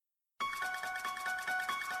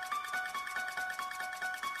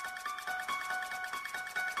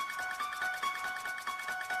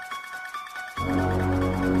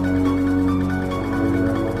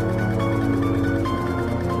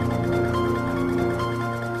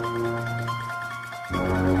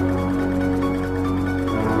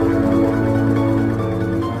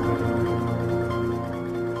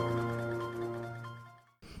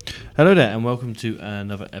Hello there, and welcome to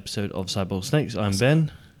another episode of Cyborg Snakes. I'm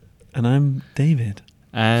Ben. And I'm David.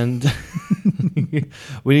 And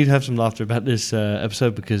we need to have some laughter about this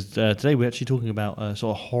episode because today we're actually talking about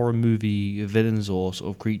sort of horror movie villains or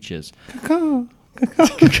sort of creatures. Oh,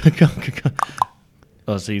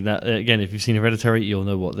 see that again. If you've seen Hereditary, you'll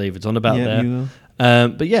know what David's on about there. You will.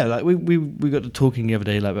 But yeah, like we got to talking the other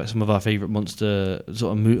day like about some of our favourite monster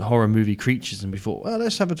sort of horror movie creatures, and we thought, well,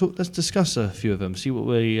 let's have a talk. Let's discuss a few of them, see what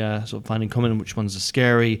we sort of find in common, which ones are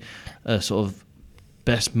scary, sort of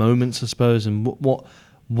best moments, I suppose, and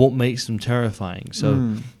what makes them terrifying.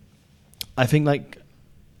 So I think like.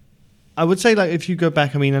 I would say, like, if you go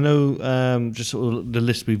back, I mean, I know just sort of the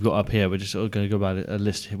list we've got up here, we're just sort of going to go by a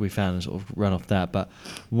list we found and sort of run off that. But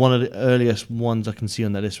one of the earliest ones I can see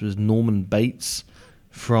on that list was Norman Bates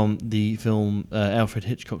from the film, Alfred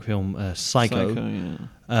Hitchcock film, Psycho.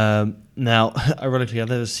 Yeah. Now, ironically, I've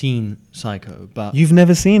never seen Psycho, but... You've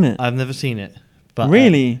never seen it? I've never seen it. But,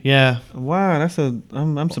 really? Yeah. Wow,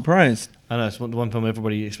 I'm surprised. I know, it's the one film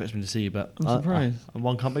everybody expects me to see, but... I'm surprised.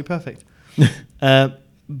 One can't be perfect.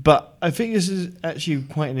 But I think this is actually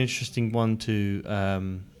quite an interesting one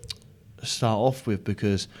to start off with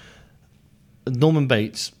because Norman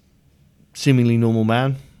Bates, seemingly normal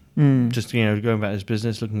man, just going about his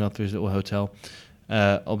business, looking after his little hotel.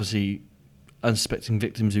 Obviously, unsuspecting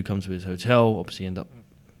victims who come to his hotel obviously end up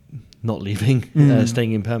not leaving,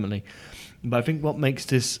 staying in permanently. But I think what makes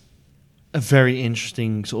this a very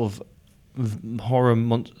interesting sort of horror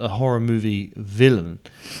movie villain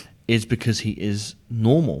is because he is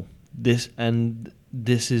normal. This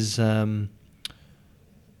is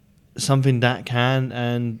something that can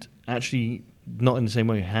and actually not in the same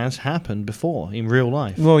way has happened before in real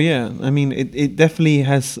life. Well, yeah. I mean, it definitely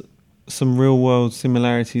has some real world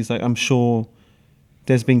similarities. Like, I'm sure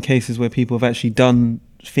there's been cases where people have actually done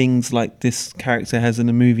things like this character has in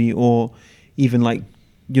a movie, or even like,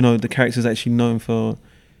 you know, the character's actually known for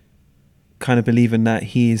kind of believing that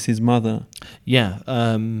he is his mother. Yeah,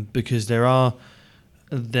 because there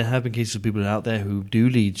have been cases of people out there who do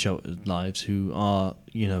lead sheltered lives, who are,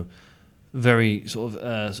 you know, very sort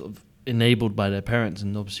of enabled by their parents,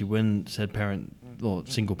 and obviously when said parent or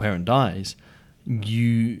single parent dies,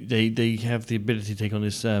 they have the ability to take on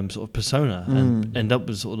this sort of persona and end up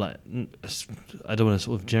with sort of like, I don't want to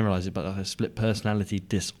sort of generalize it, but like a split personality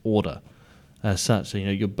disorder as such. So, you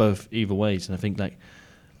know, you're both either ways, and I think like.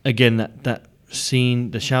 Again, that scene,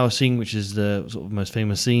 the shower scene, which is the sort of most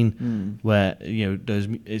famous scene, where, you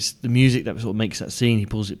know, it's the music that sort of makes that scene. He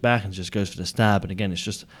pulls it back and just goes for the stab, and again, it's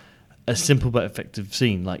just a simple but effective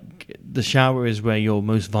scene. Like, the shower is where you're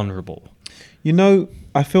most vulnerable. You know,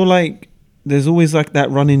 I feel like there's always like that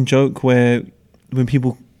running joke where when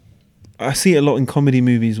people, I see it a lot in comedy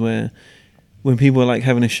movies where when people are like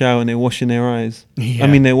having a shower and they're washing their eyes. Yeah. I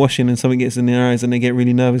mean, they're washing and something gets in their eyes and they get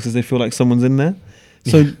really nervous because they feel like someone's in there.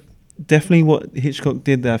 So definitely what Hitchcock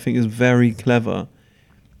did there, I think, is very clever,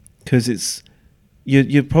 because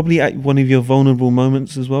you're probably at one of your vulnerable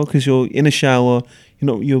moments as well, because you're in a shower,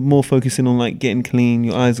 you're more focusing on like getting clean,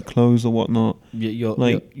 your eyes are closed or whatnot. You're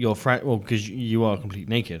because you are completely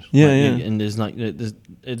naked. Yeah, like, yeah. And there's like there's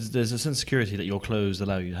a sense of security that your clothes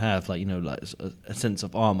allow you to have, like, you know, like a sense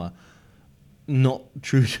of armor. Not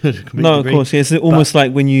true to a complete No, degree, of course, yeah. It's almost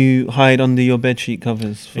like when you hide under your bedsheet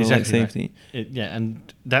covers for exactly like safety. Right.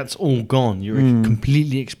 And that's all gone. You're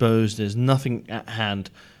completely exposed. There's nothing at hand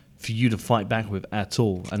for you to fight back with at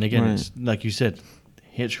all. And again, It's like you said,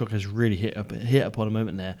 Hitchcock has really hit upon a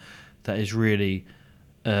moment there that is really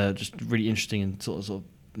just really interesting in sort of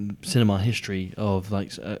cinema history of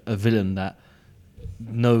like a villain that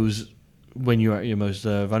knows when you're at your most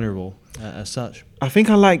vulnerable as such. I think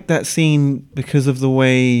I like that scene because of the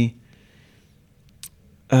way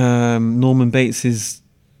Norman Bates is.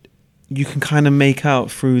 You can kind of make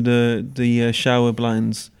out through the shower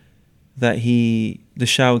blinds that the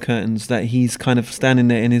shower curtains, that he's kind of standing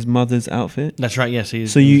there in his mother's outfit. That's right. Yes, he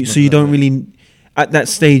is. So you don't really, at that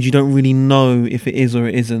stage, you don't really know if it is or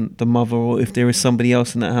it isn't the mother, or if there is somebody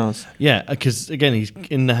else in that house. Yeah, because again, he's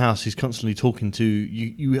in the house. He's constantly talking to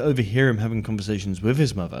you. You overhear him having conversations with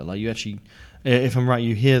his mother. Like, you actually, if I'm right,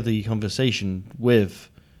 you hear the conversation with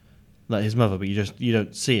like his mother, but you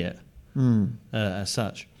don't see it as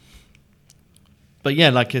such. But yeah,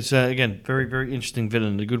 like, it's again, very, very interesting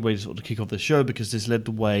villain. A good way to sort of kick off the show, because this led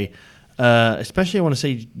the way, especially I want to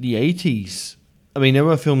say the 80s. I mean, there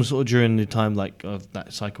were films sort of during the time like of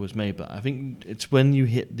that Psycho was made, but I think it's when you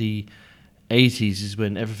hit the 80s is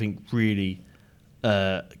when everything really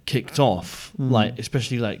kicked off. Like,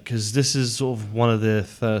 especially like, because this is sort of one of the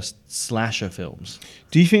first slasher films.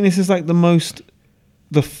 Do you think this is like the most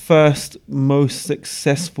the first most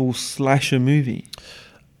successful slasher movie?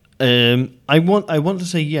 I want to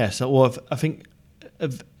say yes, or I think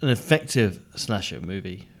an effective slasher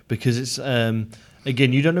movie, because it's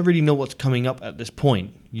again, you don't really know what's coming up at this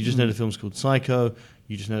point. You just know the film's called Psycho.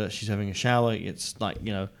 You just know that she's having a shower. It's like,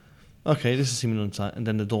 okay, this is seeming on site, and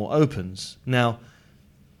then the door opens. Now,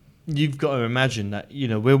 you've got to imagine that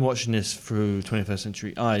we're watching this through 21st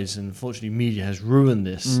century eyes, and unfortunately, media has ruined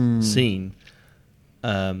this scene.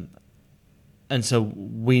 And so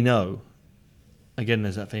we know. Again,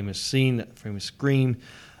 there's that famous scene, that famous scream,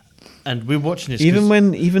 and we're watching this. Even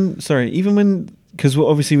when, because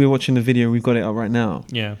we're watching the video, we've got it up right now.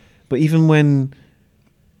 Yeah. But even when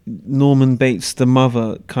Norman Bates, the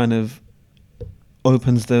mother, kind of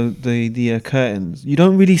opens the curtains, you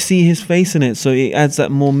don't really see his face in it, so it adds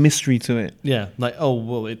that more mystery to it. Yeah, like, oh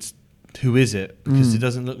well, it's who is it? Because it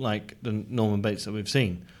doesn't look like the Norman Bates that we've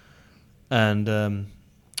seen, and.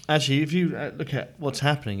 Actually, if you look at what's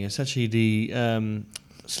happening, it's actually the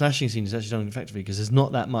slashing scene is actually done effectively, because there's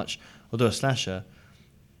not that much. Although a slasher,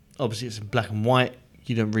 obviously it's in black and white,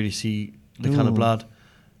 you don't really see the colour blood.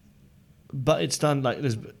 But it's done like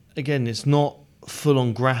it's not full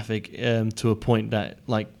on graphic to a point that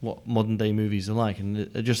like what modern day movies are like.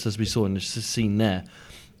 And just as we saw in this scene there,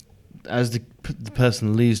 as the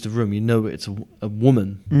person leaves the room, you know it's a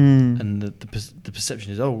woman, and the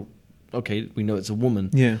perception is, oh, okay, we know it's a woman.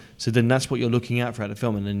 Yeah. So then that's what you're looking at throughout the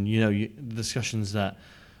film, and then the discussions that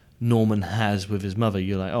Norman has with his mother,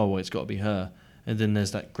 you're like, oh, well, it's got to be her. And then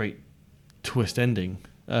there's that great twist ending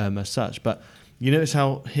as such. But you notice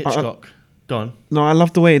how Hitchcock... Go on. No, I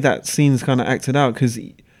love the way that scene's kind of acted out, because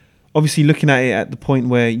obviously looking at it at the point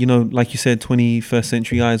where, like you said, 21st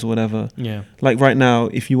century eyes or whatever. Yeah. Like right now,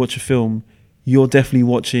 if you watch a film, you're definitely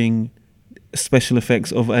watching special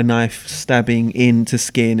effects of a knife stabbing into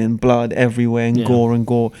skin and blood everywhere and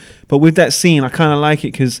gore. But with that scene, I kind of like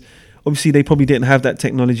it, because obviously they probably didn't have that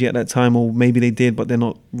technology at that time, or maybe they did, but they're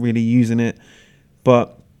not really using it.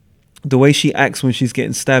 But the way she acts when she's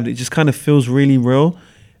getting stabbed, it just kind of feels really real.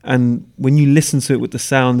 And when you listen to it with the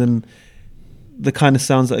sound and the kind of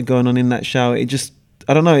sounds that are going on in that shower, it just,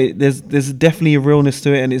 I don't know, there's definitely a realness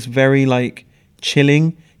to it, and it's very like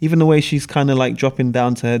chilling. Even the way she's kind of like dropping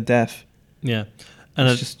down to her death. Yeah, and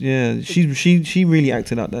it's she really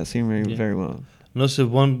acted out that scene very well. And also,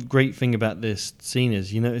 one great thing about this scene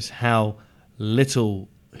is you notice how little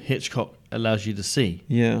Hitchcock allows you to see.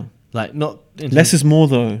 Yeah, like not less is more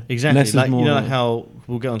though. Exactly, less like is more, like how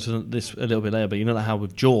we'll get onto this a little bit later, but like how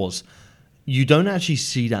with Jaws, you don't actually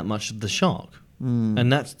see that much of the shark,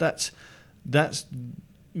 and that's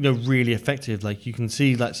really effective. Like you can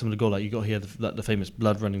see like some of the gore, like you got here the famous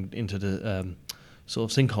blood running into the sort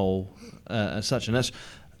of sinkhole as such, and that's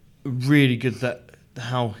really good that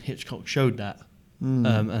how Hitchcock showed that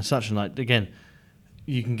as such. And like again,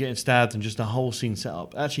 you can get stabbed and just the whole scene set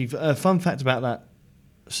up. Actually, a fun fact about that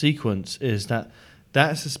sequence is that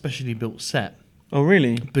that's a specially built set. Oh,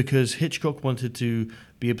 really? Because Hitchcock wanted to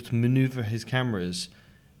be able to maneuver his cameras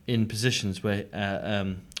in positions where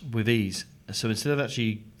with ease. So instead of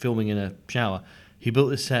actually filming in a shower, he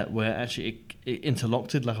built this set where actually it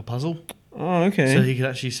interlocked like a puzzle. Oh, okay. So he could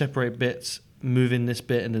actually separate bits, move in this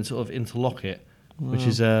bit, and then sort of interlock it, which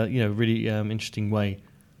is a really interesting way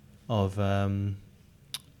of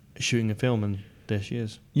shooting a film. And there she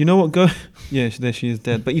is. You know what? Yeah, there she is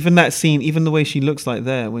dead. But even that scene, even the way she looks like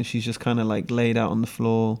there, when she's just kind of like laid out on the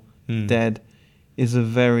floor, dead, is a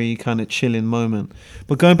very kind of chilling moment.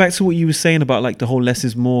 But going back to what you were saying about like the whole less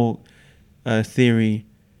is more theory,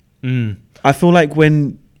 I feel like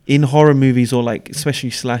when in horror movies or like especially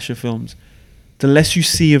slasher films, the less you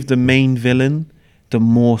see of the main villain, the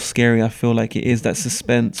more scary I feel like it is, that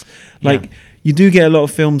suspense. Like you do get a lot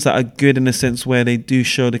of films that are good in a sense where they do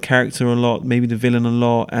show the character a lot, maybe the villain a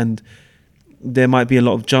lot, and there might be a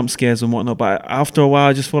lot of jump scares and whatnot, but after a while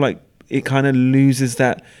I just feel like it kind of loses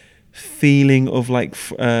that feeling of like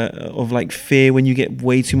fear when you get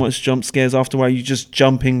way too much jump scares. After a while you're just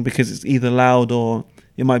jumping because it's either loud or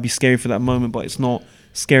it might be scary for that moment, but it's not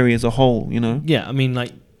scary as a whole, Yeah, I mean,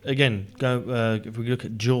 like again, if we look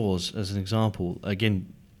at Jaws as an example,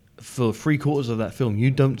 again, for 3/4 of that film,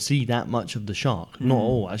 you don't see that much of the shark. Not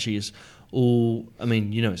all, actually. It's all. I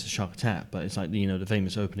mean, it's a shark attack, but it's like the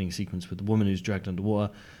famous opening sequence with the woman who's dragged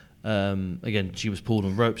underwater. Again, she was pulled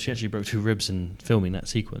on ropes. She actually broke 2 ribs in filming that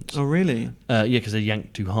sequence. Oh, really? Yeah, because they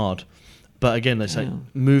yanked too hard. But again, they like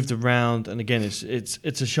moved around, and again, it's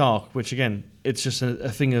a shark, which again, it's just a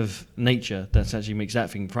thing of nature that actually makes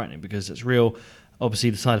that thing frightening because it's real.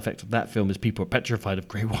 Obviously, the side effect of that film is people are petrified of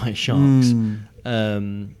great white sharks.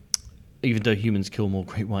 Even though humans kill more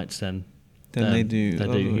great whites than than they do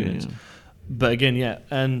humans. Yeah. But again,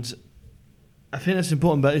 and I think that's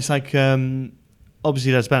important. But it's like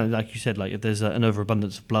obviously that's bad. Like you said, like if there's an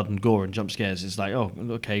overabundance of blood and gore and jump scares, it's like, oh,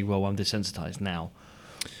 okay, well, I'm desensitized now.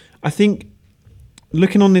 I think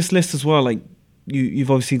looking on this list as well, like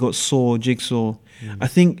you've obviously got Saw, Jigsaw. I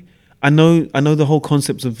think I know the whole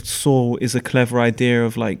concept of Saw is a clever idea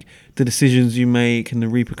of like the decisions you make and the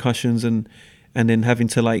repercussions and then having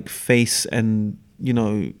to like face and, you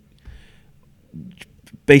know,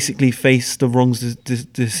 basically face the wrong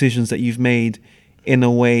decisions that you've made in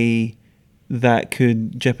a way that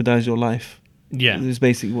could jeopardize your life. Yeah. It's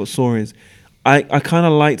basically what Saw is. I kind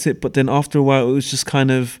of liked it, but then after a while it was just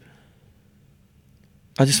kind of,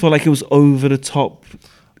 I just felt like it was over the top,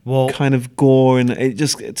 kind of gore, and it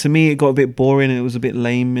just, to me, it got a bit boring and it was a bit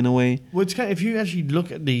lame in a way. Well, it's kind of, if you actually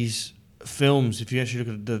look at these films, if you actually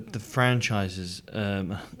look at the franchises,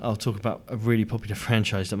 I'll talk about a really popular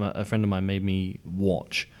franchise that a friend of mine made me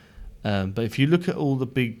watch. But if you look at all the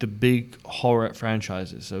big horror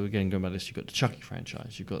franchises, so again, going by this, you've got the Chucky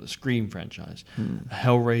franchise, you've got the Scream franchise,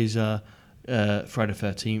 Hellraiser, Friday the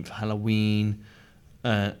 13th, Halloween,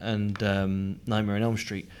 and Nightmare on Elm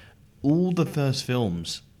Street. All the first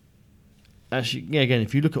films, actually, again,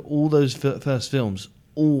 if you look at all those first films,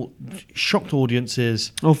 all shocked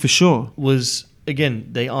audiences. Oh, for sure. Was, again,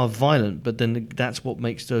 they are violent, but then that's what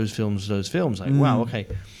makes those films. Like, wow, okay.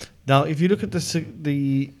 Now, if you look at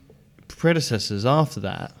the predecessors after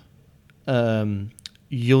that,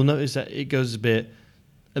 you'll notice that it goes a bit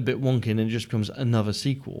wonky and it just becomes another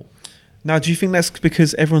sequel. Now, do you think that's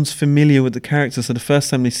because everyone's familiar with the character, so the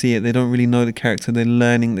first time they see it, they don't really know the character, they're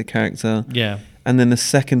learning the character? Yeah. And then the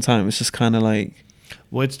second time, it's just kind of like,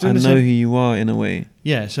 well, it's I know who you are in a way.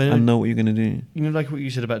 Yeah, so I know what you're going to do. You know, like what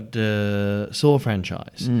you said about the Saw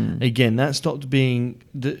franchise. Again, that stopped being.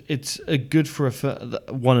 It's a good for a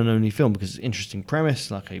one and only film because it's an interesting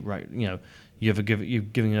premise. Like, right, you know, you're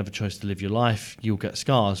giving another choice to live your life. You'll get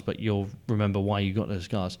scars, but you'll remember why you got those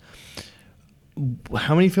scars.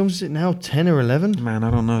 How many films is it now? 10 or 11? Man,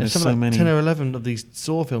 I don't know. There's so like many. 10 or 11 of these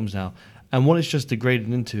Saw films now, and what it's just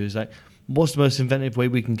degraded into is like, what's the most inventive way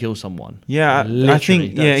we can kill someone? Yeah, I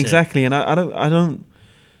think exactly. And I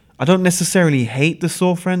don't necessarily hate the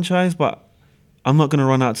Saw franchise, but I'm not going to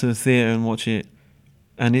run out to the theater and watch it.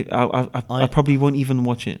 And I probably won't even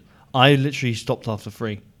watch it. I literally stopped after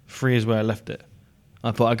 3. 3 is where I left it.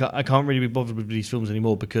 I thought I can't really be bothered with these films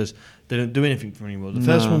anymore because they don't do anything for me anymore. The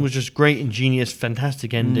first one was just great, ingenious,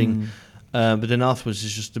 fantastic ending, but then afterwards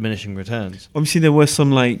it's just diminishing returns. Obviously, there were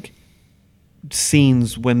some like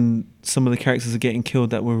scenes when some of the characters are getting killed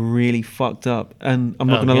that were really fucked up, and I'm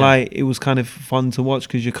not gonna lie, it was kind of fun to watch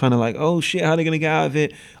because you're kind of like, oh shit, how are they gonna get out of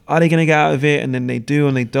it? Are they gonna get out of it? And then they do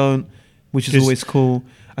and they don't, which is always cool.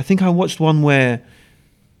 I think I watched one,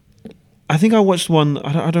 I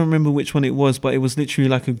don't remember which one it was, but it was literally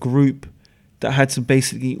like a group that had to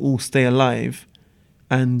basically all stay alive,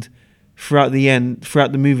 and throughout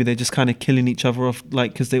the movie, they're just kind of killing each other off,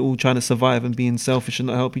 like, because they're all trying to survive and being selfish and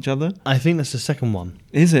not help each other. I think that's the second one.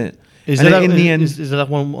 Is it? Is there that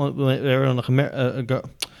one where they're on like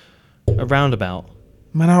a roundabout?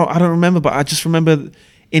 Man, I don't remember, but I just remember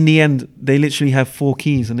in the end they literally have 4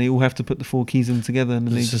 keys and they all have to put the 4 keys in together. And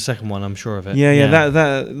it's the second one, I'm sure of it. Yeah.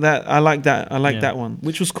 That I like that. I like that one,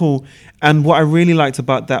 which was cool. And what I really liked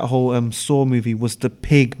about that whole Saw movie was the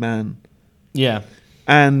pig, man. Yeah.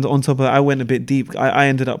 And on top of that, I went a bit deep. I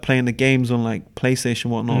ended up playing the games on like PlayStation,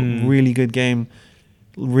 whatnot. Really good game,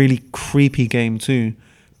 really creepy game too.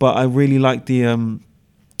 But I really liked the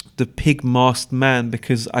pig masked man,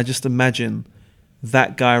 because I just imagine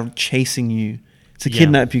that guy chasing you to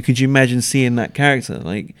kidnap you. Could you imagine seeing that character?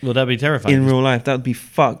 Like, well, that'd be terrifying in real life. That would be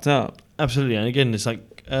fucked up. Absolutely. And again, it's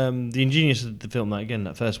like the ingenious of the film. Like, again,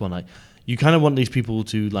 that first one, like, you kind of want these people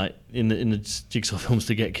to, like, in the Jigsaw films,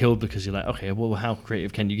 to get killed, because you're like, okay, well, how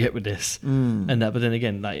creative can you get with this? And that, but then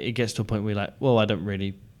again, like, it gets to a point where you're like, well, I don't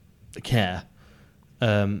really care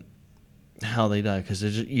how they die, because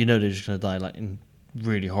they're just going to die like in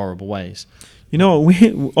really horrible ways. You know what?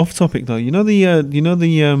 We off topic though. You know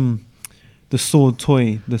the sword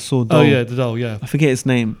toy, the sword doll. Oh yeah, the doll. Yeah, I forget its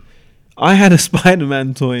name. I had a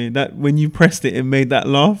Spider-Man toy that when you pressed it, it made that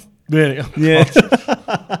laugh. Really? Yeah.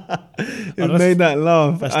 It made that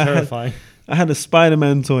laugh. That's terrifying. I had a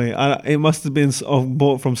Spider-Man toy. It must have been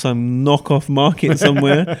bought from some knockoff market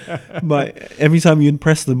somewhere. But every time you'd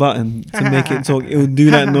press the button to make it talk, it would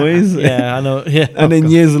do that noise. Yeah, I know. Yeah. And then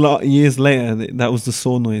years later, that was the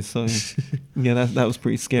Saw noise. So yeah, that was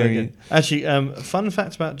pretty scary. Actually, fun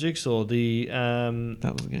fact about Jigsaw: that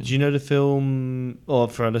was good. Do you know the film? Or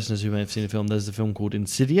for our listeners who may have seen the film, there's the film called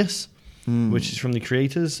Insidious. which is from the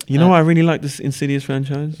creators. You know, I really like this Insidious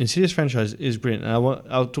franchise. Insidious franchise is brilliant, and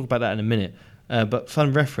I'll talk about that in a minute. But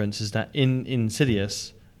fun reference is that in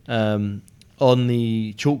Insidious, on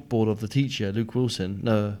the chalkboard of the teacher, Luke Wilson,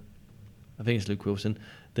 no, I think it's Luke Wilson,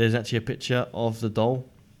 there's actually a picture of the doll.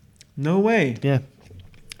 No way. Yeah.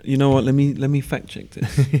 You know what? Let me fact check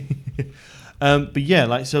this. But yeah,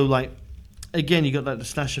 again, you got like the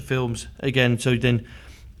slasher films again. So then,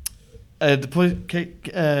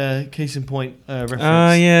 case in point reference.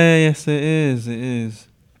 Yes, it is. It is.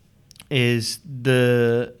 Is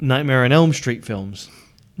the Nightmare on Elm Street films.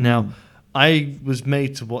 Now, I was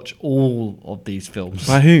made to watch all of these films.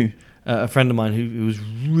 By who? A friend of mine who was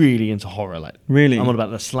really into horror. Like, really? I'm all about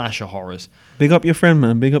the slasher horrors. Big up your friend,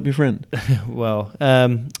 man. Big up your friend. Well,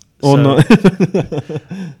 or not.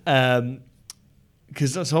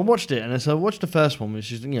 So I watched it, and so I watched the first one,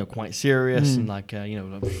 which is quite serious and like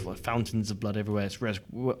fountains of blood everywhere. It's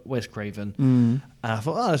Wes Craven, and I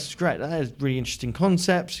thought, this is great. That has really interesting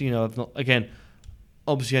concepts. I've not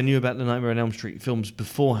obviously I knew about the Nightmare on Elm Street films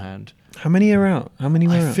beforehand. How many are out? How many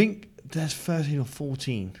were out? I think there's 13 or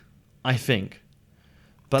 14. I think,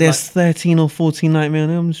 but there's 13 or 14 Nightmare on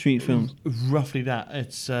Elm Street films. Roughly that.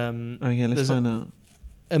 It's okay. Let's find out.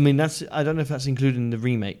 I mean, I don't know if that's included in the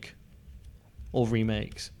remake. Or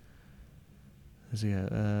remakes.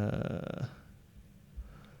 Or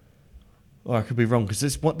I could be wrong because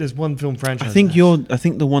there's one film franchise. I think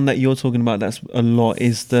the one that you're talking about that's a lot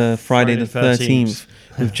is the Friday the 13th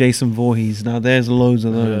with Jason Voorhees. Now there's loads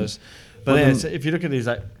of those. But so if you look at these,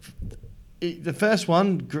 the first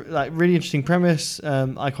one, really interesting premise.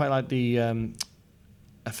 I quite like the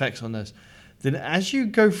effects on those. Then as you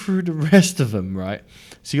go through the rest of them, right?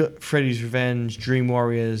 So you got Freddy's Revenge, Dream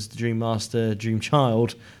Warriors, Dream Master, Dream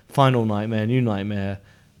Child, Final Nightmare, New Nightmare,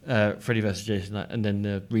 Freddy vs. Jason, and then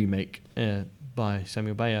the remake by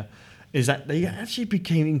Samuel Bayer. Is that they actually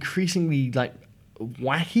became increasingly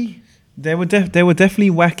wacky? They were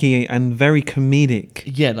definitely wacky and very comedic.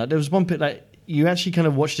 Yeah, there was one bit you actually kind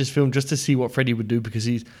of watch this film just to see what Freddy would do because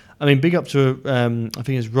big up to I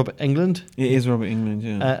think it's Robert Englund. It is Robert Englund,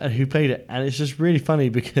 yeah. Who played it, and it's just really funny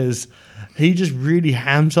because he just really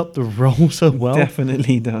hams up the role so well.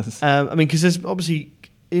 Definitely does. Because there's obviously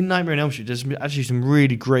in Nightmare on Elm Street, there's actually some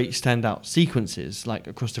really great standout sequences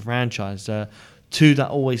across the franchise. Two that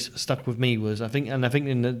always stuck with me was I think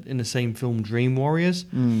in the same film Dream Warriors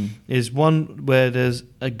is one where there's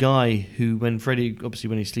a guy who when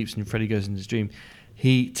he sleeps and Freddy goes into his dream,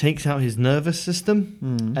 he takes out his nervous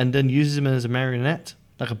system and then uses him as a marionette,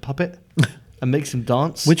 like a puppet, and makes him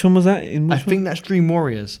dance. Which one was that? I think that's Dream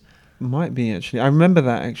Warriors. Might be actually. I remember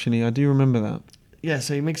that actually. I do remember that. Yeah,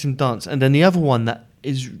 so he makes him dance, and then the other one that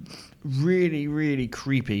is really really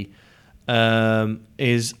creepy.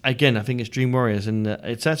 Is again I think it's Dream Warriors and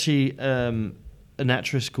it's actually an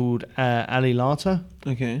actress called Ali Larter.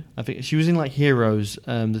 Okay. I think she was in Heroes,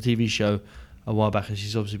 the TV show a while back, and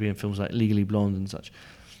she's obviously been in films like Legally Blonde and such.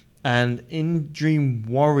 And in Dream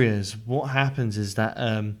Warriors, what happens is that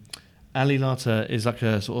Ali Larter is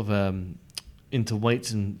a sort of into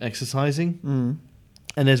weights and exercising.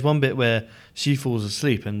 And there's one bit where she falls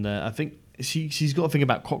asleep, and I think she's got a thing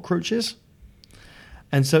about cockroaches.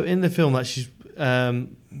 And so in the film, she's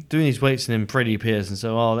doing these weights, and then Freddy appears, and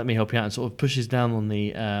so let me help you out, and sort of pushes down on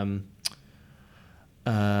the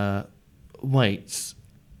weights.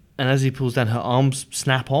 And as he pulls down, her arms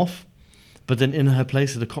snap off, but then in her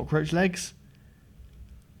place are the cockroach legs.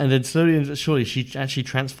 And then slowly and surely, she actually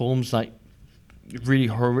transforms really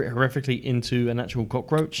horrifically into an actual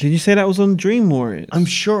cockroach. Did you say that was on Dream Warriors? I'm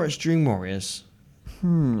sure it's Dream Warriors.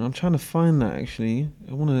 I'm trying to find that actually.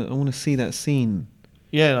 I want to see that scene.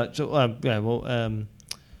 Yeah, it's not.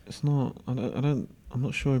 I'm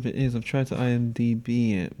not sure if it is. I've tried to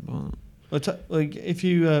IMDb it, but if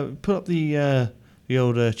you put up the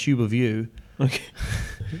old Tube of View, okay,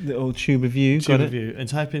 the old Tube of View, got it. And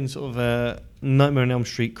type in sort of Nightmare on Elm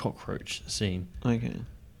Street cockroach scene. Okay,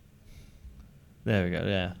 there we go.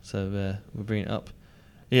 Yeah, so we'll bring it up.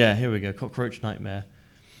 Yeah, here we go. Cockroach Nightmare.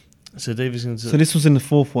 So David's going to. So this was in the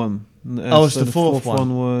fourth one. It's the fourth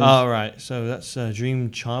one. Was. Oh right, so that's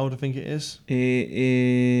Dream Child, I think it is. It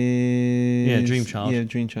is. Yeah, Dream Child. Yeah,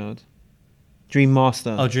 Dream Child. Dream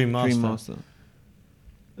Master. Oh, Dream Master. Dream Master.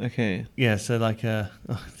 Okay. Yeah, so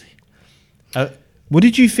what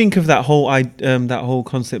did you think of that whole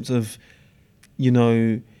concept of,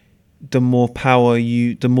 the more power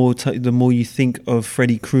the more you think of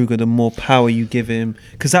Freddy Krueger, the more power you give him,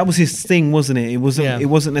 because that was his thing, wasn't it? It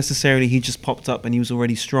wasn't necessarily he just popped up and he was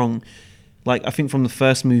already strong. I think from the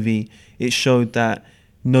first movie, it showed that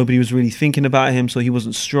nobody was really thinking about him, so he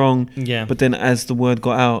wasn't strong. Yeah. But then as the word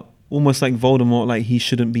got out, almost like Voldemort, like he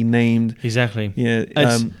shouldn't be named. Exactly.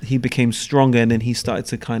 Yeah, he became stronger, and then he started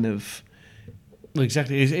to kind of. Well,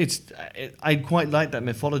 exactly. I quite like that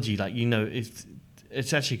mythology. Like, you know,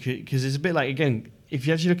 it's actually because it's a bit like, again, if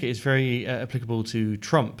you actually look at it, it's very applicable to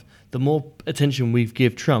Trump. The more attention we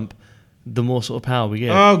give Trump, the more sort of power we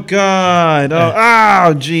get. Oh God!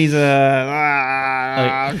 Oh Jesus!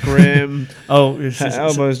 Grim. Her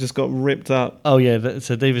elbows just got ripped up. Oh yeah.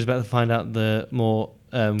 So David's about to find out the more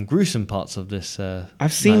gruesome parts of this.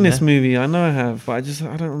 I've seen this movie. I know I have, but I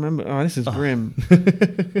don't remember. Oh, this is grim.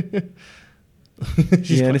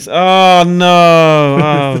 Yeah. Oh no!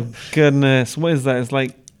 Oh goodness! What is that? It's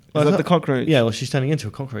like is that the cockroach? Yeah. Well, she's turning into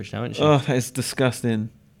a cockroach now, isn't she? Oh, that is disgusting.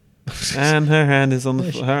 And her hand is on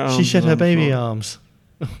the. Her arms she shed her baby floor. arms.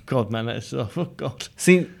 Oh God, man! That's oh God.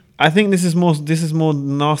 See, I think this is more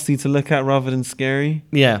nasty to look at rather than scary.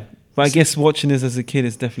 Yeah. But I guess watching this as a kid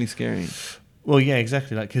is definitely scary. Well, yeah,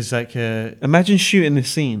 exactly. Like, because like, imagine shooting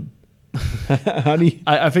this scene. How do you?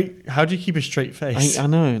 I think. How do you keep a straight face? I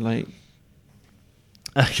know, like.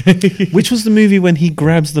 Which was the movie when he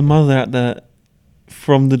grabs the mother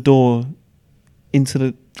from the door into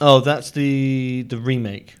the? Oh, that's the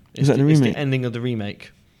remake. Is that the remake? It's the ending of the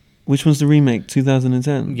remake. Which one's the remake?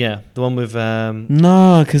 2010. Yeah, the one with.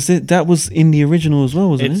 No, because that was in the original as well,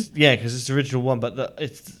 wasn't it? Yeah, because it's the original one, but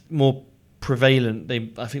it's more prevalent.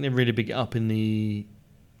 I think they really big it up in the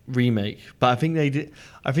remake, but I think they did.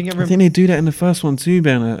 I think they do that in the first one too,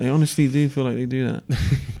 Ben. I honestly do feel like they do that.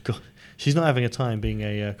 God, she's not having a time being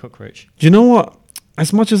a cockroach. Do you know what?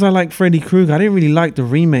 As much as I like Freddy Krueger, I didn't really like the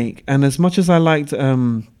remake, and as much as I liked, a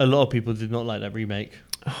lot of people did not like that remake.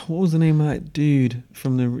 What was the name of that dude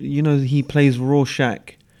from the? You know, he plays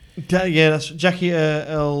Rorschach. Yeah, that's Jackie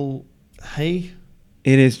L. Hay.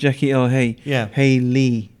 It is Jackie L. Hay. Yeah,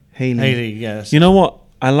 Haley. Yes. You know what?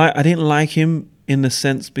 I didn't like him in the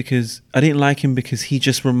sense because he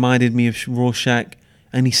just reminded me of Rorschach,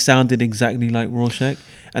 and he sounded exactly like Rorschach,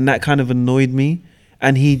 and that kind of annoyed me.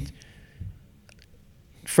 And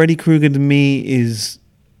Freddy Krueger to me is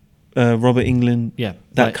Robert Englund. Yeah,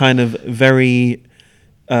 that right. kind of very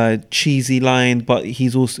cheesy line, but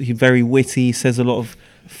he's very witty, says a lot of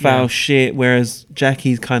foul shit, whereas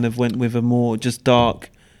Jackie's kind of went with a more just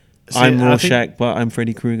dark. I'm Rorschach, but I'm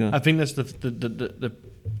Freddy Krueger. I think that's the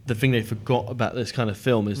thing they forgot about this kind of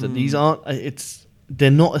film is that these aren't. They're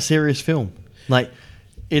not a serious film. Like,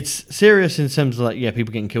 it's serious in terms of like, yeah,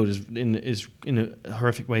 people getting killed is in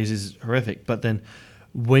horrific ways is horrific, but then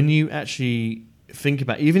when you actually think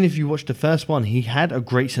about, even if you watch the first one, he had a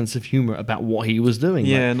great sense of humor about what he was doing.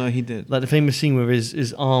 Yeah, no, he did. Like the famous scene where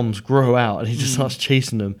his arms grow out and he just starts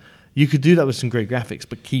chasing them. You could do that with some great graphics,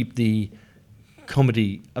 but keep the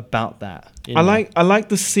comedy about that. I like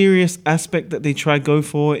the serious aspect that they try go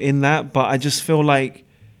for in that, but I just feel like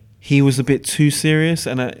he was a bit too serious,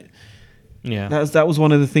 and that was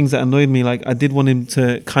one of the things that annoyed me. Like, I did want him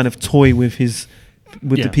to kind of toy with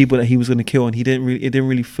the people that he was going to kill, and it didn't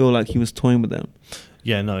really feel like he was toying with them.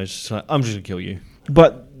 Yeah, no, it's just like, I'm just going to kill you.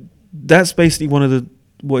 But that's basically one of the,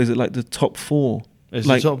 what is it, like the top four? It's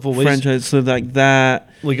like the top four franchise, so like that.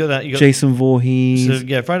 Well, you got that. Jason Voorhees. So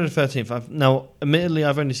yeah, Friday the 13th. Now, admittedly,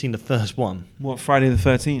 I've only seen the first one. What, Friday the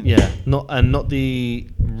 13th? Yeah, not the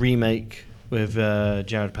remake with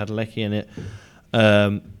Jared Padalecki in it.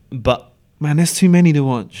 But man, there's too many to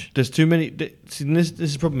watch. There's too many. See, this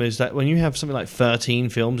is the problem is that when you have something like 13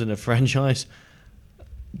 films in a franchise,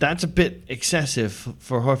 that's a bit excessive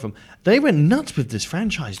for a horror film. They went nuts with this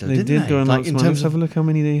franchise, though, didn't they? They did go nuts, in man. terms Let's have a look how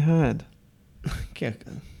many they had. Yeah.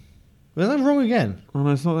 Was that wrong again? Oh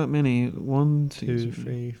no, it's not that many. 1, 2,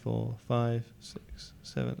 3, 4, 5, 6,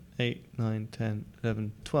 7, 8, 9, 10,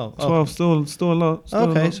 11, 12. 12, okay. still a lot.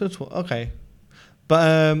 Okay, so 12. Okay.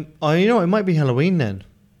 But you know, it might be Halloween then.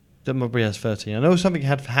 That probably has 13. I know something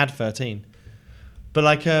had 13. But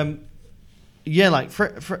like yeah, like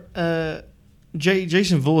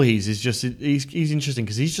Jason Voorhees is just he's interesting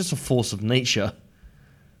because he's just a force of nature.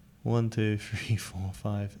 1, 2, 3, 4,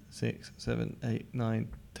 5, 6, 7, 8, 9,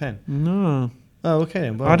 10. No. Oh,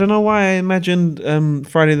 okay. Well, I don't know why I imagined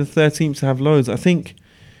Friday the 13th to have loads. I think.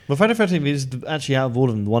 Well, Friday the 13th is actually out of all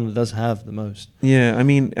of them the one that does have the most. Yeah, I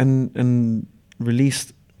mean, and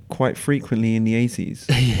released quite frequently in the 80s.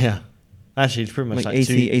 Yeah. Actually, it's pretty much like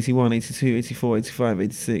 80, 81, 82, 84, 85,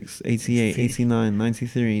 86, 88, 89,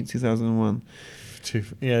 93, 2001.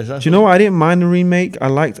 Yeah, do you know what? I didn't mind the remake.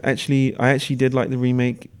 I actually did like the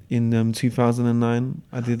remake in 2009.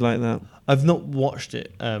 I did like that. I've not watched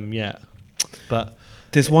it yet, but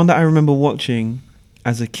there's one that I remember watching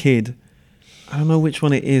as a kid. I don't know which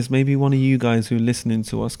one it is. Maybe one of you guys who are listening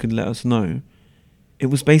to us could let us know. It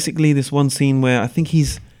was basically this one scene where I think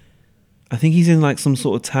he's I think he's in like some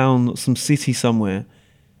sort of town, some city somewhere,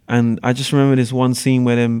 and I just remember this one scene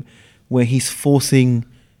where he's forcing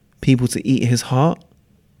people to eat his heart.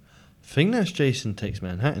 I think that's Jason Takes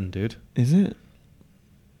Manhattan, dude. Is it?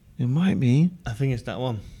 It might be. I think it's that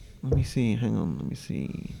one. Let me see. Hang on. Let me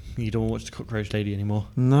see. You don't watch the Cockroach Lady anymore.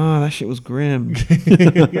 No, that shit was grim. Friday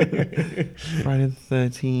the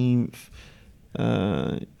 13th.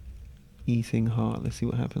 Eating heart. Let's see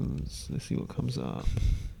what happens. Let's see what comes up.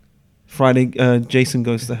 Friday, Jason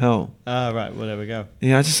Goes to Hell. Ah, right. Well, there we go.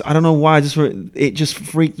 Yeah, I don't know why. It just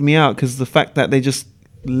freaked me out because the fact that they just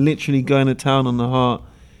literally go into town on the heart.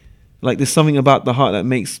 Like, there's something about the heart that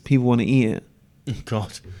makes people want to eat it.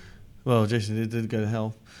 God. Well, Jason did go to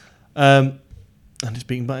hell. And it's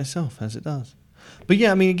beaten by itself, as it does. But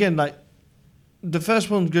yeah, I mean, again, like, the first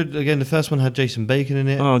one's good. Again, the first one had Jason Bacon in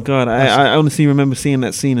it. Oh, God. I honestly remember seeing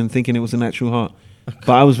that scene and thinking it was an actual heart.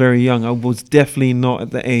 But I was very young. I was definitely not at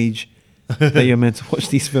the age that you're meant to watch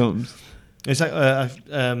these films. It's like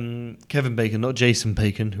Kevin Bacon, not Jason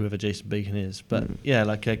Bacon, whoever Jason Bacon is. But yeah,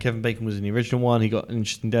 like Kevin Bacon was in the original one. He got an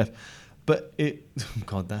interesting death. But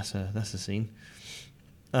God, that's a scene.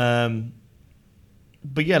 But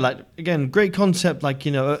yeah, like, again, great concept. Like,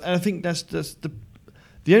 you know, and I think that's the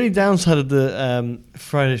only downside of the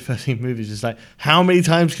Friday the 13th movies is like, how many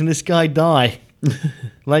times can this guy die?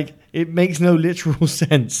 Like, it makes no literal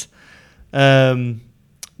sense.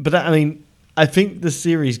 But that, I mean, I think the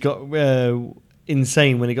series got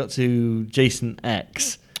insane when it got to Jason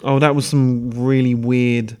X. Oh, that was some really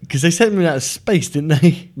weird... Because they sent him out of space, didn't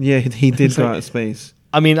they? Yeah, he did go out of space.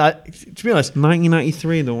 I mean, to be honest...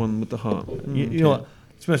 1993, the one with the heart. You know what?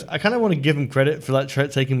 To be honest, I kind of want to give him credit for like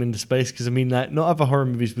taking him into space, because, I mean, like, not other horror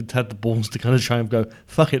movies would have the balls to kind of try and go,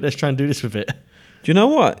 fuck it, let's try and do this with it. Do you know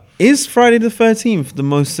what? Is Friday the 13th the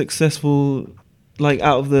most successful, like,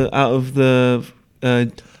 out of the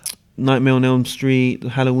Nightmare on Elm Street,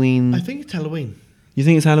 Halloween? I think it's Halloween. You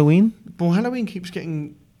think it's Halloween? Well, Halloween keeps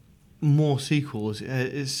getting more sequels.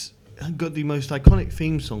 It's got the most iconic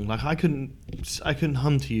theme song. Like, I couldn't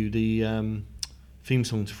hum to you the theme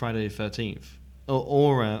song to Friday the 13th.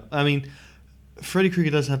 Or I mean, Freddy Krueger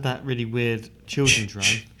does have that really weird children's rhyme.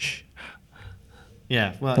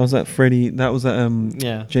 Yeah, well, that was that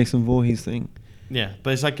yeah, Jason Voorhees thing. Yeah,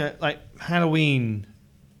 but it's like Halloween.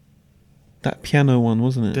 That piano one,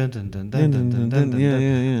 wasn't it? Dun, dun, dun, dun, dun, dun, dun, dun,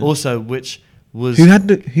 yeah. Also, which was who had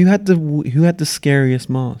the scariest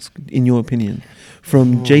mask in your opinion,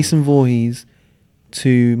 from Jason Voorhees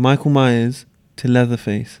to Michael Myers to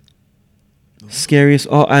Leatherface? Scariest.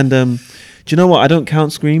 Oh, and do you know what? I don't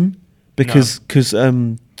count Scream because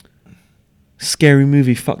Scary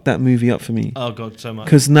Movie fucked that movie up for me. Oh God, so much.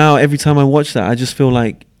 Because now every time I watch that, I just feel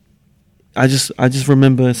like I just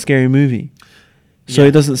remember a Scary Movie. So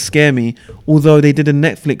it doesn't scare me. Although they did a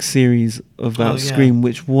Netflix series about Scream,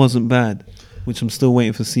 which wasn't bad, which I'm still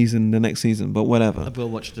waiting for the next season, but whatever. I will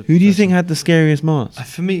watch the Who do you think had the scariest mask?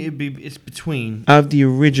 For me, it's between... Out of the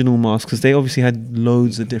original masks, because they obviously had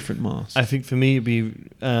loads of different masks. I think for me, it'd be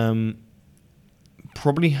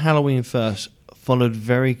probably Halloween first, followed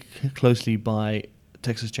very closely by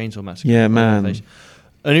Texas Chainsaw Massacre. Yeah, man.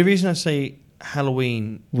 Only reason I say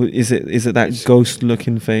Halloween... Is it that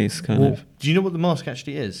ghost-looking face, kind of? Do you know what the mask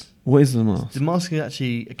actually is? What is the mask? The mask is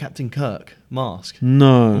actually a Captain Kirk mask.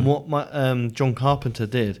 No. And what John Carpenter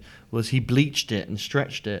did was he bleached it and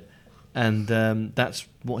stretched it, and that's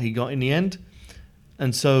what he got in the end.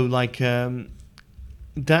 And so, like,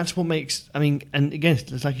 that's what makes... I mean, and again,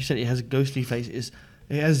 it's like you said, it has a ghostly face. It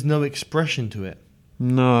has no expression to it.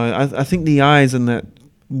 No, I think the eyes and that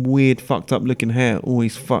weird fucked up looking hair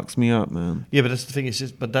always fucks me up, man. Yeah, but that's the thing. It's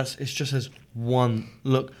just has one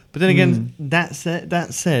look. But then again, that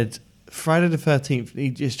said, Friday the 13th,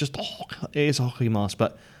 it's just it is a hockey mask,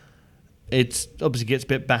 but it's obviously gets a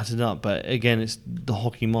bit battered up. But again, it's the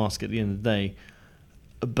hockey mask at the end of the day.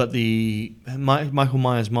 But the Michael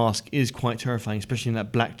Myers mask is quite terrifying, especially in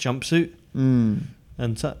that black jumpsuit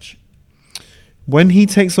and such. When he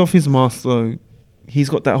takes off his mask, though, he's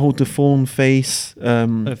got that whole deformed face.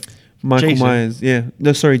 Michael Jason. Myers, yeah.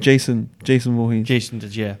 No, sorry, Jason Voorhees. Jason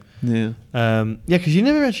did, yeah. Yeah. Yeah, because you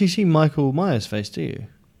never actually see Michael Myers' face, do you?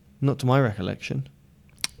 Not to my recollection.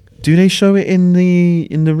 Do they show it in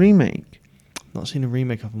the remake? Not seen a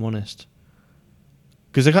remake, if I'm honest.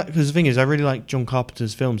 Because the thing is, I really like John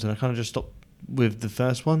Carpenter's films, and I kind of just stopped with the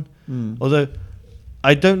first one. Although,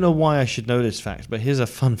 I don't know why I should know this fact, but here's a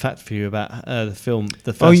fun fact for you about the film.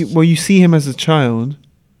 The first. You see him as a child,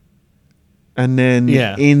 and then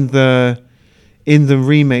in the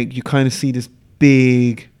remake, you kind of see this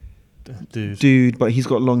big dude, but he's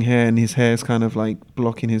got long hair, and his hair's kind of like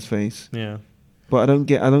blocking his face. Yeah. but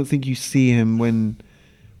I don't think you see him when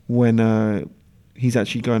he's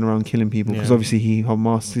actually going around killing people, because obviously he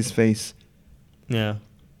masks his face. Yeah,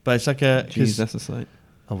 but it's like a... Jeez, that's a sight.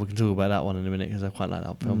 Oh, we can talk about that one in a minute because I quite like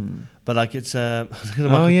that film. But like it's... oh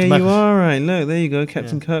yeah, you are right. Look, there you go,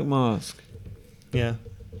 Captain Kirk mask. Yeah,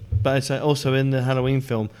 but it's also in the Halloween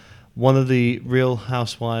film, one of the Real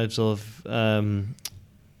Housewives of... what's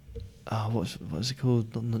it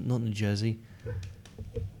called? Not New Jersey.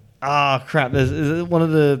 Ah, crap. There's one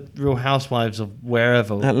of the Real Housewives of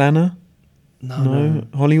wherever. Atlanta? No.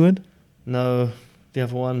 Hollywood? No. The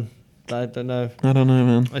other one. I don't know. I don't know,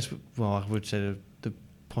 man. I would say the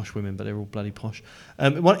posh women, but they're all bloody posh.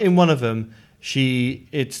 In one of them, she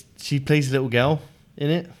plays a little girl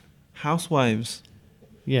in it. Housewives?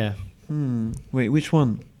 Yeah. Wait, which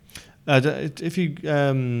one? If you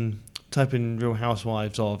type in Real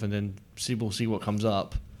Housewives of and then we'll see what comes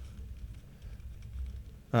up.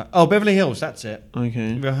 Beverly Hills, that's it.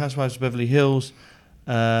 Okay. Real Housewives of Beverly Hills.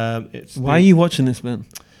 Why are you watching this, man?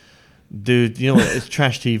 Dude, you know what? It's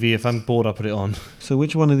trash TV. If I'm bored, I put it on. So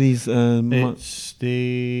which one of these...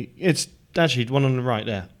 It's actually one on the right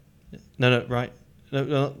there. No, right.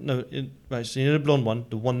 No, right. So you know the blonde one,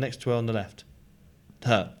 the one next to her on the left.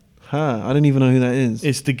 Her. I don't even know who that is.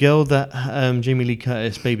 It's the girl that Jamie Lee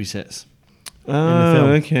Curtis babysits.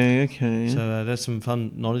 Oh, okay. So there's some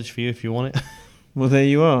fun knowledge for you if you want it. Well, there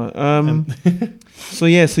you are. So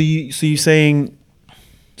you're saying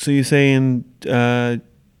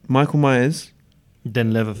Michael Myers,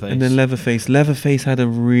 then Leatherface, and then Leatherface. Leatherface had a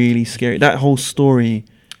really scary. That whole story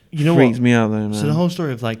freaks me out, though, man. So the whole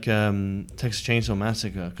story of like Texas Chainsaw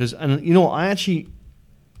Massacre, and you know what?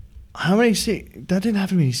 That didn't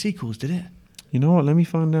have many sequels, did it? You know what? Let me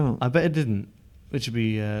find out. I bet it didn't. Which would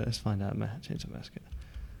be let's find out. Chainsaw Massacre.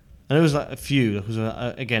 And it was like a few. Because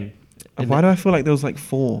again. Why do I feel like there was like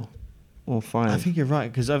 4 or 5? I think you're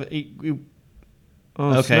right because okay.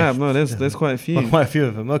 Snap! No, there's quite a few. Well, quite a few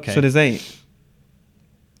of them. Okay. So there's 8.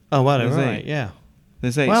 Oh wow, there's right. 8. Yeah.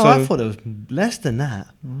 There's 8. Wow, so I thought there was less than that.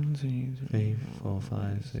 1, 2, 3, 4,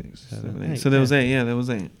 5, 6, 7, 8. So there was 8. Yeah, there was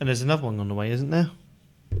 8. And there's another one on the way, isn't there?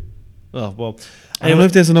 Oh well. I don't know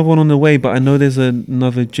if there's another one on the way, but I know there's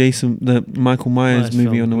another the Michael Myers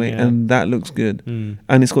movie on the way, and that looks good.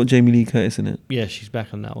 And it's got Jamie Lee Curtis in it. Yeah, she's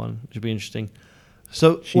back on that one, which would be interesting.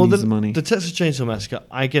 So, she needs the money. The Texas Chainsaw Massacre,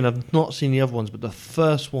 I've not seen the other ones, but the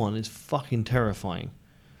first one is fucking terrifying.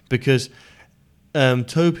 Because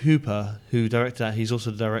Tobe Hooper, who directed that, he's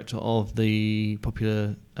also the director of the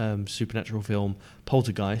popular supernatural film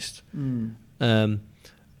Poltergeist.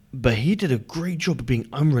 But he did a great job of being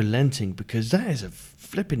unrelenting, because that is a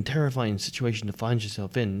flipping terrifying situation to find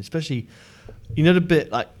yourself in. Especially, you know,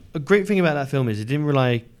 a great thing about that film is it didn't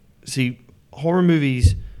rely... See, horror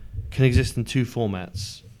movies can exist in 2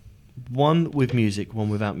 formats. One with music, one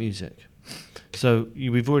without music. So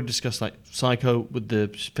we've already discussed like Psycho with the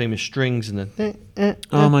famous strings and the...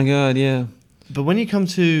 Oh my God, yeah. But when you come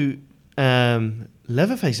to...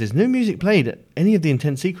 Leatherface, there's no music played at any of the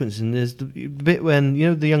intense sequences, and there's the bit when, you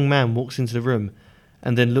know, the young man walks into the room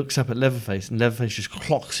and then looks up at Leatherface, and Leatherface just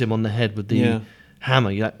clocks him on the head with the hammer.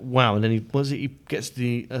 You're like, wow. And then he gets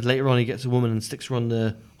later on he gets a woman and sticks her on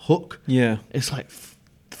the hook. Yeah. It's like,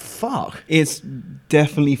 fuck. It's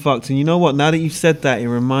definitely fucked. And you know what? Now that you've said that, it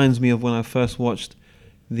reminds me of when I first watched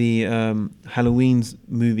the Halloween's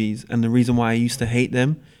movies, and the reason why I used to hate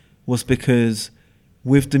them was because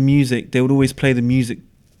with the music, they would always play the music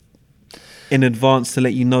in advance to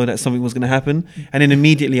let you know that something was going to happen, and then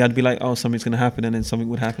immediately I'd be like, "Oh, something's going to happen," and then something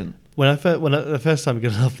would happen. The first time, you're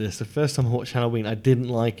going to love this. The first time I watched Halloween, I didn't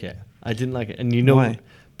like it, and you know why?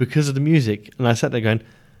 Because of the music. And I sat there going,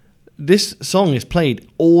 "This song is played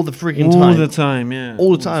all the freaking time, all the time, yeah,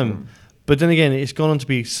 all the time." But then again, it's gone on to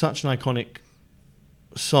be such an iconic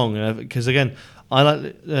song because again. I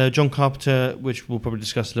like John Carpenter, which we'll probably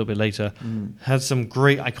discuss a little bit later, has some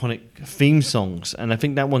great iconic theme songs, and I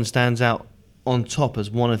think that one stands out on top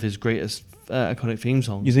as one of his greatest iconic theme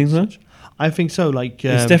songs. You think so? I think so. Like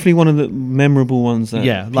it's definitely one of the memorable ones that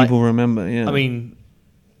people remember. Yeah. I mean,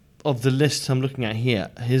 of the list I'm looking at here,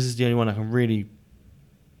 his is the only one I can really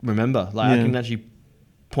remember. I can actually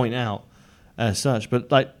point out as such.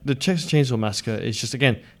 But like the Texas Chainsaw Massacre is just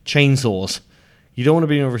again chainsaws you don't want to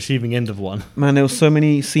be on the receiving end of one. Man, there were so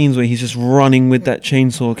many scenes where he's just running with that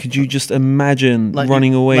chainsaw. Could you just imagine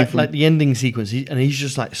running away from... Like the ending sequence, and he's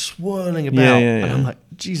just like swirling about. Yeah. And I'm like,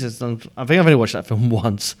 Jesus, I think I've only watched that film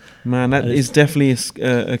once. Man, that is definitely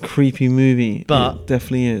a creepy movie. But it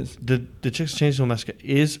definitely is. The Texas Chainsaw Massacre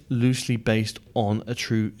is loosely based on a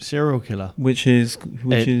true serial killer. Which is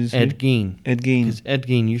Ed Gein. Ed Gein. Because Ed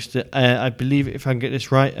Gein used to, I believe, if I can get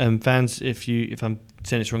this right, fans, if I'm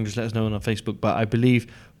saying this wrong, just let us know on our Facebook. But I believe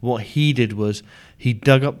what he did was he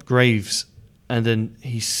dug up graves and then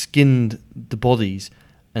he skinned the bodies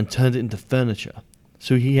and turned it into furniture.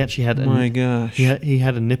 So he actually had he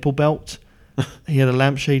had a nipple belt, he had a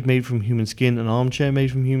lampshade made from human skin, an armchair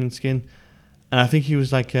made from human skin, and I think he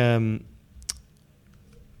was like he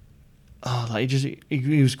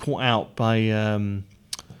was caught out by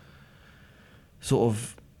sort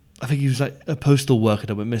of, I think he was like a postal worker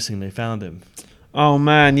that went missing. They found him. Oh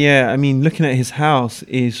man, yeah. I mean, looking at his house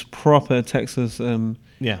is proper Texas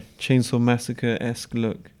Chainsaw Massacre-esque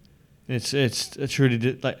look. It's a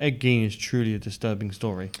truly like Ed Gein is truly a disturbing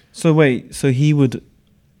story. So wait, so he would...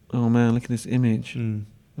 Oh man, look at this image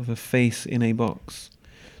of a face in a box.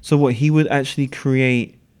 So what, he would actually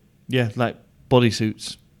create... Yeah, like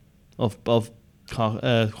bodysuits of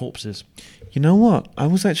corpses. You know what? I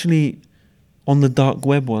was actually on the dark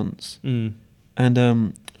web once, and I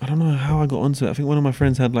don't know how I got onto it. I think one of my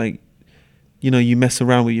friends had like, you mess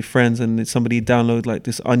around with your friends and somebody download like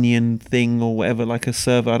this Onion thing or whatever, like a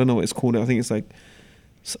server. I don't know what it's called. I think it's like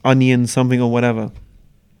Onion something or whatever.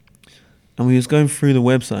 And we was going through the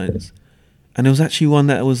websites, and there was actually one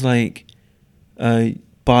that was like,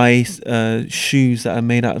 buy shoes that are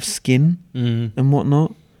made out of skin and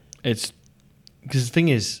whatnot. It's because the thing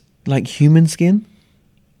is, like human skin.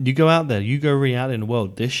 You go out there, you go really out in the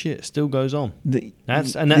world. This shit still goes on. It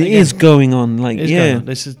is going on. Like, yeah.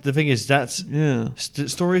 This is the thing. Is that's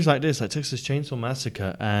stories like this, like Texas Chainsaw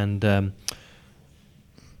Massacre and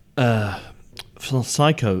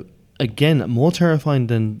Psycho. Again, more terrifying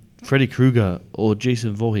than Freddy Krueger or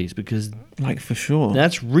Jason Voorhees, because, like, for sure,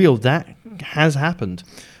 that's real. That has happened.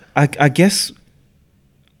 I guess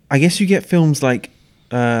you get films like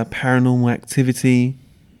Paranormal Activity,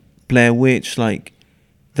 Blair Witch, like,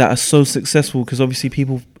 that are so successful because obviously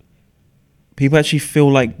people actually feel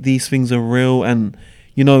like these things are real. And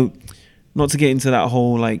not to get into that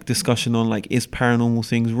whole like discussion on like, is paranormal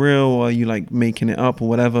things real or are you like making it up or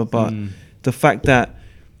whatever, but the fact that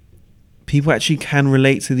people actually can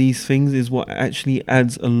relate to these things is what actually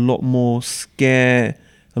adds a lot more scare,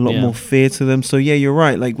 a lot more fear to them. So yeah, you're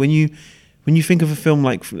right. Like when you think of a film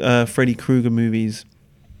like Freddy Krueger movies,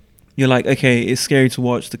 you're like, okay, it's scary to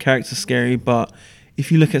watch, the character's scary, but if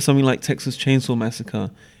you look at something like Texas Chainsaw Massacre,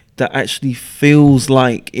 that actually feels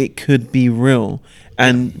like it could be real.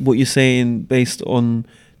 And what you're saying based on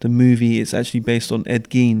the movie, it's actually based on Ed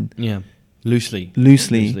Gein. Yeah, loosely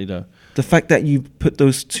though. The fact that you put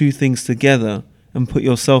those two things together and put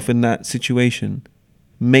yourself in that situation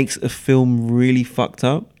makes a film really fucked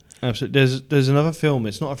up. Absolutely. There's another film.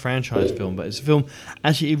 It's not a franchise film, but it's a film.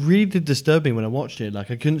 Actually, it really did disturb me when I watched it. Like,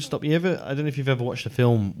 I couldn't stop. I don't know if you've ever watched a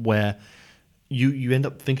film where you end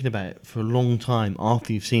up thinking about it for a long time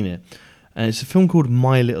after you've seen it. And it's a film called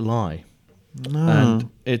My Little Lie. No. And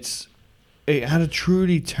it had a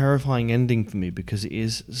truly terrifying ending for me because it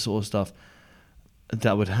is the sort of stuff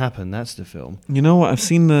that would happen. That's the film. You know what? I've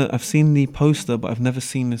seen the poster, but I've never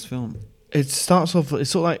seen this film. It starts off.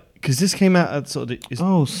 It's sort of like, because this came out at sort of.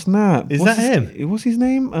 Oh snap! Is that him? What's his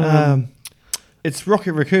name? It's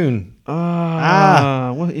Rocket Raccoon.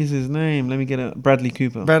 What is his name? Let me get it. Bradley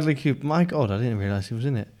Cooper. Bradley Cooper. My God, I didn't realize he was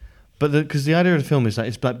in it. But because the idea of the film is that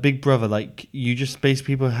it's like Big Brother. Like, you just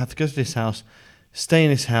basically, people have to go to this house, stay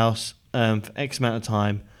in this house for X amount of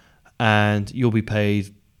time, and you'll be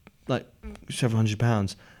paid like several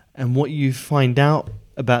 £100. And what you find out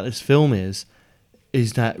about this film is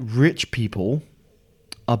that rich people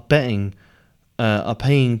are paying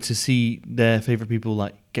to see their favorite people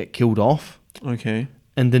like get killed off. Okay.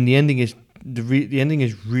 And then the ending is the ending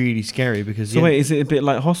is really scary because. So wait, is it a bit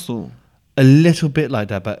like Hostel? A little bit like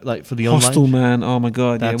that, but like for the Hostel, online. man. Oh my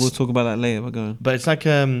God. Yeah, we'll talk about that later. We're going. But it's like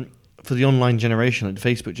for the online generation, like the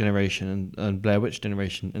Facebook generation and Blair Witch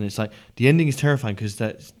generation, and it's like the ending is terrifying because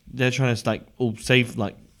they're trying to like all save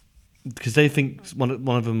like. Because they think one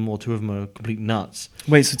of them or two of them are complete nuts.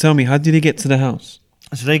 Wait, so tell me, how did they get to the house?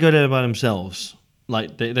 So they go there by themselves.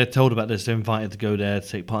 Like, they're told about this. They're invited to go there to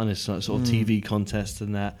take part in this sort of TV contest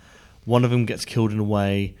and that. One of them gets killed in a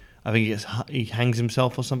way. I think he hangs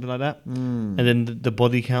himself or something like that. And then the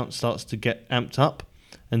body count starts to get amped up.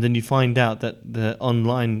 And then you find out that the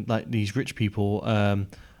online, like these rich people,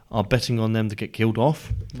 are betting on them to get killed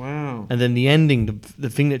off. Wow. And then the ending, the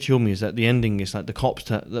thing that chilled me is that the ending is like this cop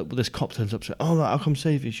turns up and says, "Oh, like, I'll come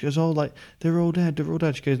save you." She goes, "Oh, like they're all dead.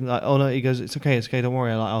 She goes, like, "Oh no," he goes, it's okay, don't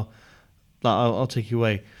worry. I'll take you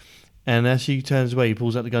away." And as she turns away, he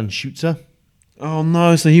pulls out the gun and shoots her. Oh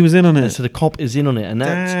no! So he was in on it. And so the cop is in on it, and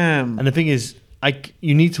damn. And the thing is,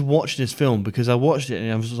 you need to watch this film because I watched it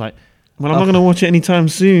and I was just like, well, I'm not going to watch it anytime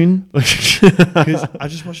soon. Because I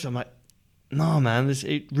just watched it. I'm like, no, man,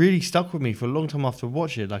 it really stuck with me for a long time after I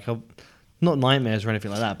watched it. Like, not nightmares or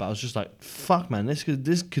anything like that, but I was just like, fuck, man, this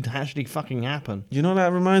could actually fucking happen. You know what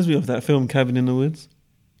that reminds me of? That film Cabin in the Woods.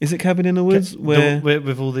 Is it Cabin in the Woods?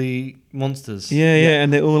 With all the monsters. Yeah,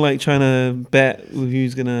 and they're all like trying to bet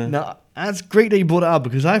who's gonna. No, that's great that you brought it up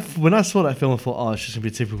because when I saw that film, I thought, oh, it's just gonna be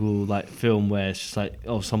a typical like film where it's just like,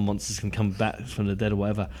 oh, some monsters can come back from the dead or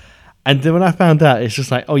whatever. And then when I found out, it's just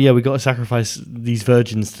like, oh yeah, we got to sacrifice these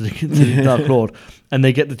virgins to the Dark Lord, and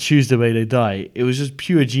they get to choose the way they die. It was just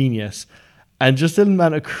pure genius. And just the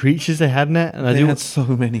amount of creatures they had in it, and they had so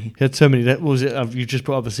many. They had so many. What was it? You just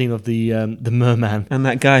brought up the scene of the merman, and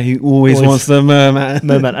that guy who always wants the merman.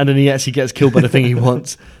 And then he actually gets killed by the thing he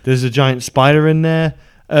wants. There's a giant spider in there.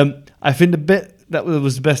 I think the bit that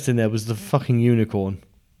was the best in there was the fucking unicorn.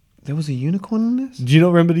 There was a unicorn in this? Do you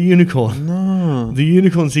not remember the unicorn? No. The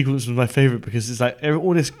unicorn sequence was my favourite because it's like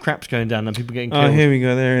all this crap's going down and people getting killed. Oh, here we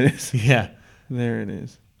go. There it is. Yeah. There it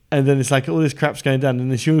is. And then it's like all this crap's going down,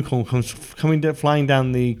 and this unicorn comes flying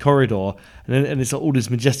down the corridor, and it's like all this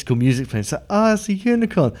majestical music playing. It's like, it's a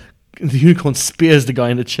unicorn. And the unicorn spears the guy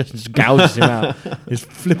in the chest and just gouges him out. It's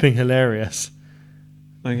flipping hilarious.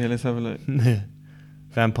 Okay, let's have a look.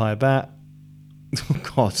 Vampire bat. Oh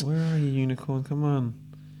God. Where are you, unicorn? Come on.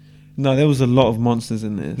 No, there was a lot of monsters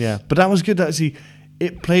in this. Yeah, but that was good. Actually,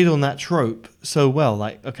 it played on that trope so well.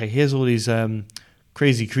 Like, okay, here's all these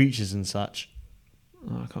crazy creatures and such.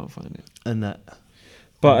 Oh, I can't find it. And that.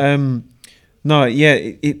 But, no, yeah,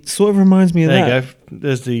 it sort of reminds me of that. There you go.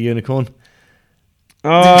 There's the unicorn.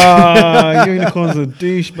 Oh, unicorn's a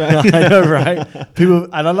douchebag. I know, right? People,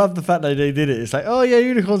 and I love the fact that they did it. It's like, oh yeah,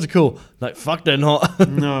 unicorns are cool. Like, fuck, they're not.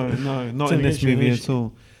 No, not in this movie at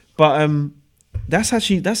all. But that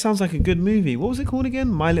sounds like a good movie. What was it called again?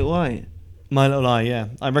 My Little Eye. My Little Eye, yeah.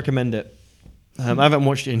 I recommend it. I haven't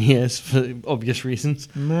watched it in years for obvious reasons.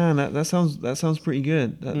 Man, that sounds pretty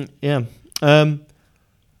good. Yeah.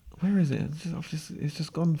 Where is it? It's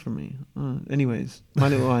just gone from me. Anyways, My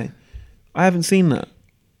Little Eye. I haven't seen that.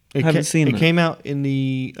 It came out in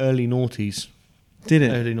the early noughties. Did it?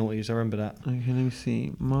 Early noughties, I remember that. Okay, let me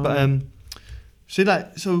see.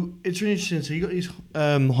 So it's really interesting. So you got these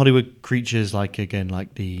Hollywood creatures, like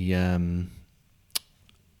the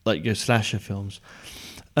like your slasher films,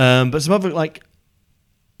 but some other like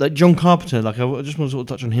John Carpenter. Like I just want to sort of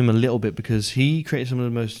touch on him a little bit because he created some of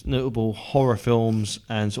the most notable horror films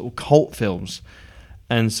and sort of cult films,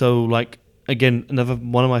 and so like. Again, another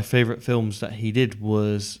one of my favorite films that he did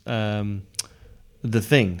was The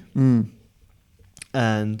Thing,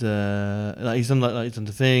 and he's done he's done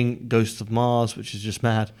The Thing, Ghosts of Mars, which is just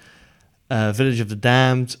mad, Village of the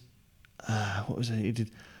Damned. What was it? He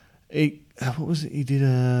did. What was it? He did.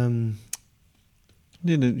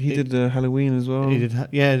 He did Halloween as well. He did.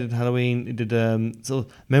 He did Halloween. He did sort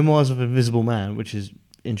of Memoirs of an Invisible Man, which is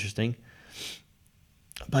interesting.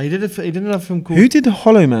 But he did another film called. Who did The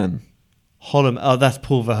Hollow Man? Oh, that's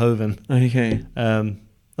Paul Verhoeven. Okay.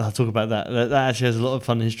 I'll talk about that. That actually has a lot of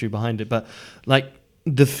fun history behind it. But like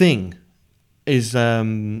The Thing is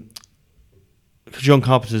John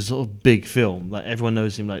Carpenter's sort of big film. Like everyone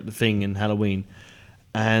knows him, like The Thing and Halloween,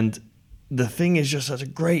 and The Thing is just such a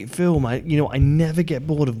great film. I never get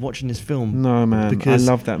bored of watching this film. No, man, because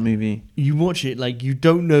I love that movie. You watch it like you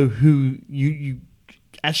don't know who you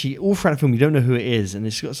actually all throughout the film you don't know who it is, and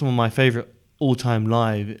it's got some of my favorite all-time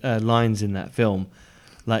lines in that film.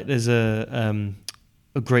 Like there's a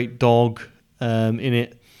great dog in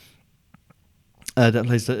it that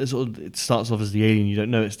plays that sort of, it starts off as the alien. You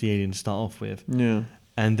don't know it's the alien to start off with. Yeah.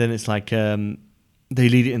 And then it's like they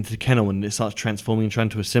lead it into the kennel and it starts transforming and trying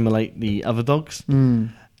to assimilate the other dogs.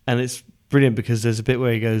 And it's brilliant because there's a bit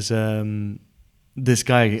where he goes, this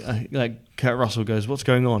guy, like Kurt Russell goes, "What's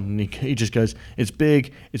going on?" And he just goes, "It's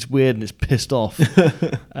big, it's weird, and it's pissed off."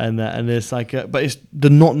 and it's like, but it's the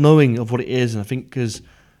not knowing of what it is. And I think because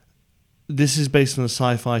this is based on a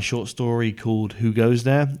sci-fi short story called "Who Goes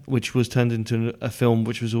There," which was turned into a film,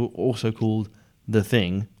 which was also called The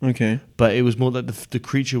Thing. Okay, but it was more like the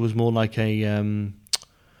creature was more like a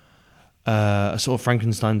sort of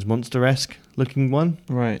Frankenstein's monster-esque looking one.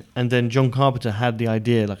 Right. And then John Carpenter had the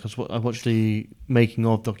idea, like I watched the making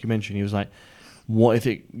of documentary, and he was like, what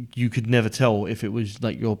if you could never tell if it was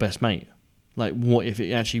like your best mate? Like, what if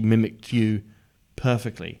it actually mimicked you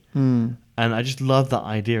perfectly? Mm. And I just love that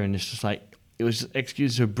idea, and it's just like it was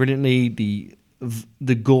executed so brilliantly.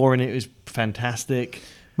 The gore in it was fantastic.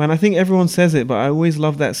 Man, I think everyone says it, but I always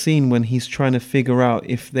love that scene when he's trying to figure out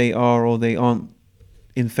if they are or they aren't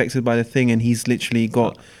infected by the thing, and he's literally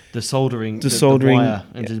got the soldering, the wire,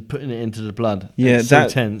 and just putting it into the blood. Yeah, it's so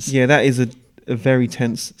tense. Yeah, that is a very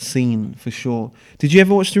tense scene for sure. Did you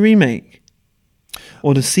ever watch the remake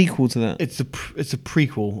or the sequel to that? It's a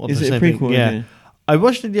prequel. Of Is the it a same prequel? thing. Yeah, Okay. I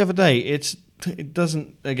watched it the other day. It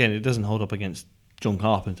doesn't hold up against John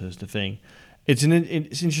Carpenter's The Thing. It's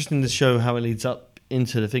interesting to show how it leads up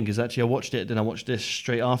into the thing, because actually I watched it, then I watched this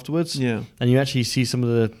straight afterwards. Yeah, and you actually see some of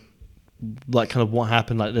the like kind of what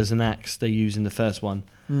happened. Like there's an axe they use in the first one,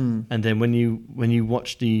 and then when you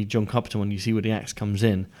watch the John Carpenter one, you see where the axe comes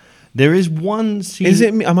in. There is one scene. Is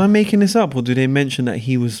it? Am I making this up, or do they mention that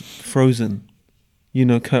he was frozen? You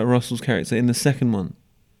know, Kurt Russell's character in the second one.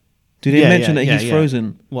 Do they mention that he's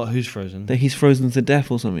frozen? What? Who's frozen? That he's frozen to death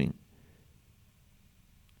or something?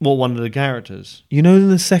 What, one of the characters? You know, in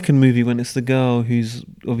the second movie when it's the girl who's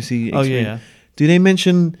obviously. Oh yeah. Do they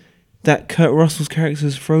mention that Kurt Russell's character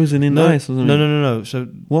is frozen in ice or something? No. So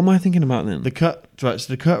what am I thinking about then? So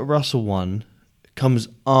the Kurt Russell one comes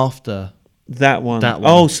after that one. That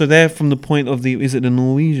one. Oh, so they're from the point of is it the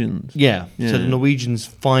Norwegians? Yeah. So the Norwegians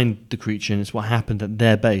find the creature, and it's what happened at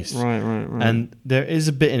their base. Right. And there is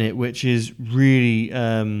a bit in it which is really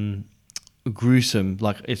gruesome.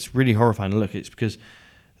 Like, it's really horrifying to look. It's because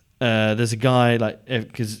there's a guy, like,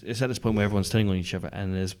 because it's at this point where everyone's turning on each other,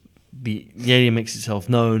 and there's the alien makes itself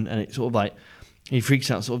known, and it's sort of like he freaks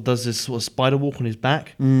out, sort of does this sort of spider walk on his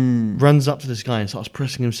back, runs up to this guy and starts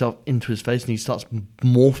pressing himself into his face, and he starts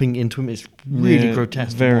morphing into him. It's really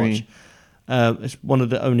grotesque to watch. It's one of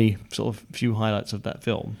the only sort of few highlights of that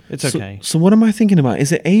film. It's okay. So what am I thinking about?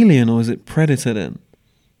 Is it Alien or is it Predator then?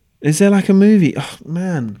 Is there like a movie? Oh,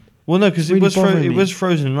 man. Well, no, because really it was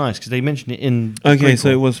frozen in ice, because they mentioned it in the Okay, prequel. so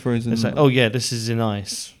it was frozen. It's like, oh yeah, this is in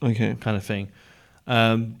ice. Okay. Kind of thing.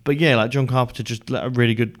 But yeah, like John Carpenter, just a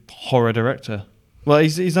really good horror director. Well,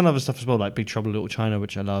 he's done other stuff as well, like Big Trouble in Little China,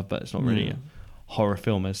 which I love, but it's not really a horror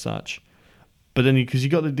film as such. But then, because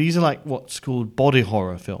these are like what's called body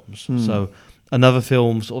horror films. So another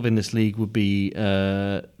film sort of in this league would be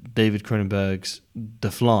David Cronenberg's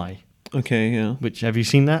The Fly. Okay, yeah. Which, have you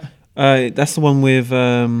seen that? That's the one with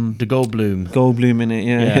the Goldblum. Goldblum in it.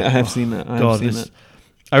 Yeah. I have seen that.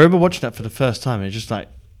 I remember watching that for the first time, and it's just like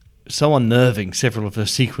so unnerving. Several of the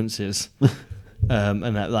sequences,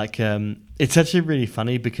 and that it's actually really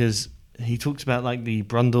funny because he talks about like the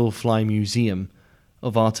Brundlefly Museum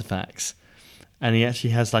of Artifacts, and he actually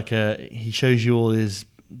has he shows you all his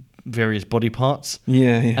various body parts.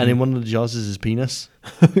 Yeah. And in one of the jars is his penis.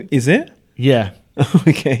 Is it? Yeah.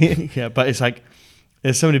 Okay. Yeah, but it's like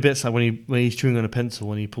there's so many bits like when he's chewing on a pencil,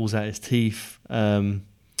 when he pulls out his teeth.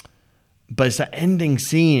 But it's that ending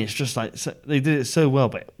scene. It's just like they did it so well.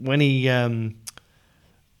 But when he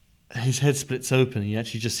his head splits open, you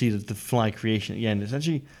actually just see the fly creation at the end.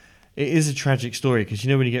 It is a tragic story, because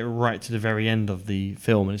when you get right to the very end of the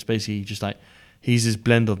film, and it's basically just like he's this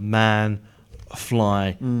blend of man,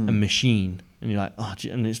 fly, and machine, and you're like, oh,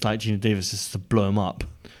 and it's like Gina Davis is to blow him up.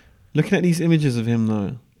 Looking at these images of him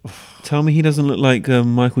though, tell me he doesn't look like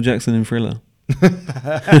Michael Jackson in Thriller.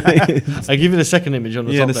 I give you the second image on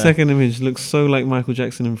the top. Yeah, the second image looks so like Michael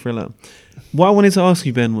Jackson in Thriller. What I wanted to ask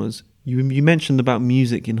you, Ben, was you mentioned about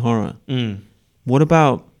music in horror. What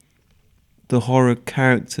about the horror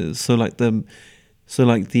characters? So like the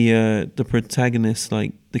protagonists,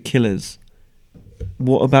 like the killers.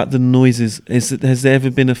 What about the noises? Has there ever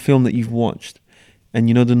been a film that you've watched, and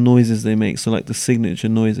you know the noises they make? So like the signature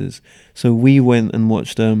noises. So we went and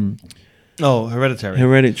watched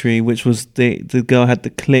Hereditary, which was the girl had the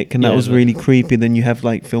click, and that was really creepy. Then you have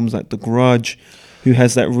like films like The Grudge, who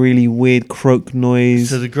has that really weird croak noise.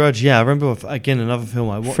 So The Grudge, I remember again another film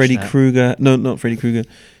I watched. Freddy Krueger, no, not Freddy Krueger.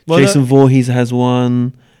 Well, Jason Voorhees has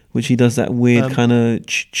one, which he does that weird kind of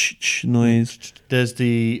ch noise. There's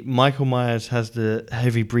the Michael Myers has the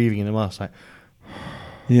heavy breathing in the mask, like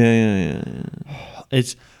yeah.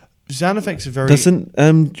 It's sound effects are very.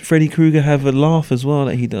 Doesn't Freddy Krueger have a laugh as well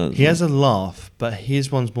that he does? He has a laugh, but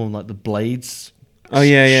his one's more like the blades. Oh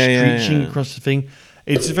yeah. Screeching across the thing.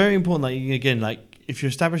 It's very important. Like again, like if you're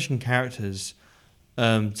establishing characters,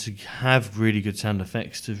 to have really good sound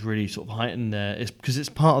effects to really sort of heighten their. It's because it's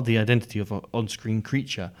part of the identity of an on-screen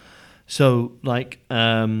creature. So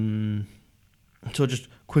so just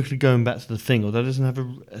quickly going back to The Thing, although it doesn't have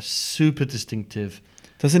a super distinctive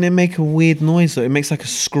Doesn't it make a weird noise though? It makes like a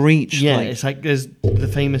screech. Yeah, it's like there's the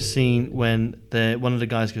famous scene when one of the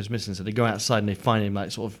guys goes missing. So they go outside and they find him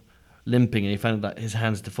like sort of limping, and they find that his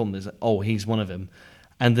hands deformed. It's like, oh, he's one of them.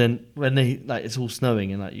 And then when they like it's all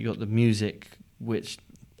snowing and like you got the music, which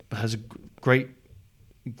has a great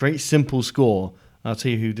simple score. I'll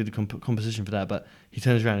tell you who did the composition for that. But he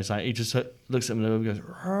turns around, it's like he just looks at him and goes,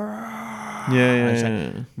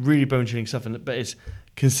 yeah. Really bone chilling stuff. But it's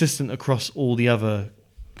consistent across all the other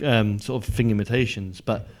sort of thing imitations,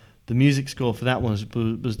 but the music score for that one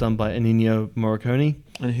was done by Ennio Morricone.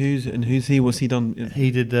 And who's he? What's he done?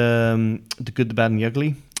 He did The Good, the Bad, and the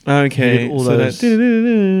Ugly. Okay, He did all so those.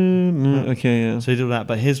 Okay, yeah. So he did all that,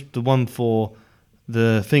 but the one for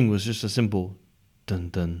the thing was just a simple dun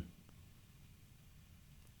dun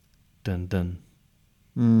dun dun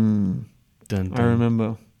dun dun. I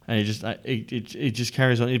remember. And it just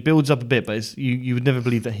carries on. It builds up a bit, but you would never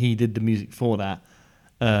believe that he did the music for that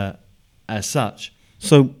as such.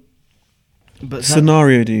 So, but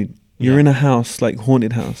scenario, dude. You're Yeah. in a house, like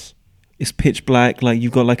haunted house. It's pitch black. Like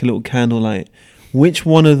you've got like a little candlelight. Which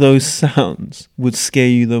one of those sounds would scare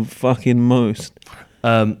you the fucking most?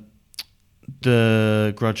 The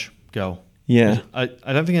Grudge girl. Yeah. I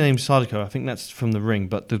don't think her name's Sadako. I think that's from The Ring.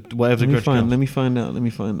 But whatever the Grudge girl. Let me find out.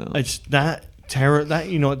 It's that terror. That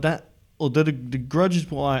that. Although the Grudge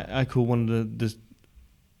is what I call one of the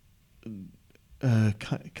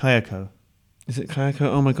Kayako. Is it Kayako?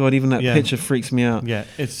 Oh my god! Even that picture freaks me out. Yeah,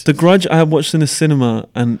 it's The Grudge. I watched in the cinema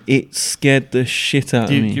and it scared the shit out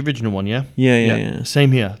of me. the original one. Yeah? Yeah.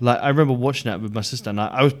 Same here. Like I remember watching that with my sister, and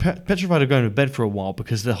I was petrified of going to bed for a while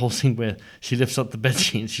because the whole scene where she lifts up the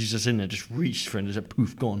bedsheet and she's just in there, just reached for it, and there's a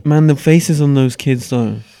poof gone. Man, the faces on those kids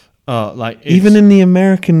though. Even in the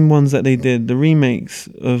American ones that they did, the remakes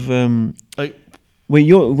of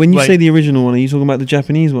when you say the original one, are you talking about the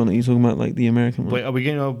Japanese one? Or are you talking about like the American one? Wait, are we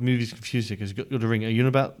getting our movies confused here? Because you've got The Ring. Are you know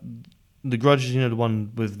about The Grudge? Is the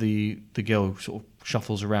one with the girl who sort of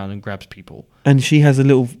shuffles around and grabs people, and she has a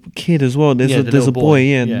little kid as well. There's a boy,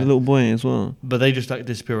 the little boy as well. But they just like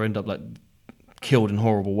disappear, or end up like killed in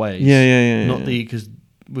horrible ways. Yeah. Not because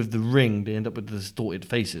with The Ring they end up with the distorted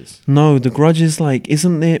faces. No, The Grudge is like,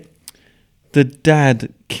 isn't it? The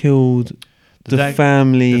dad killed the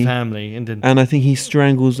family, and I think he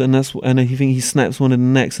strangles, and I think he snaps one of the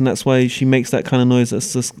necks, and that's why she makes that kind of noise.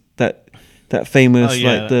 That's just that famous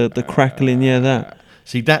the crackling. That.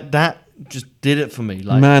 See that just did it for me.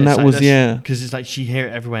 Like, man, that was because it's like she hear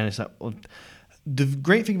it everywhere, and it's like the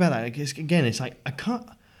great thing about that is again, it's like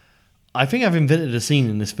I think I've invented a scene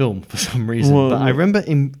in this film for some reason, but I remember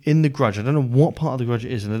in The Grudge, I don't know what part of The Grudge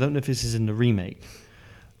it is, and I don't know if this is in the remake.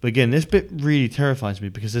 But again, this bit really terrifies me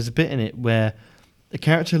because there's a bit in it where the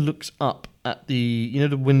character looks up at the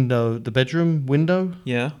window, the bedroom window,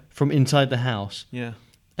 from inside the house,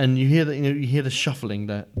 and you hear the shuffling,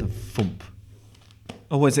 the thump.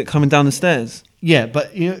 Oh, is it coming down the stairs? Yeah, but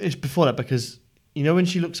it's before that because when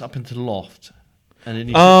she looks up into the loft, and then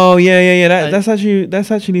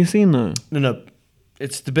that's actually a scene though. No,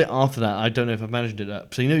 it's the bit after that. I don't know if I've managed it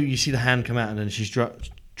up. So you see the hand come out, and then she's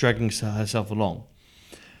dragging herself along.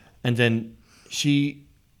 And then she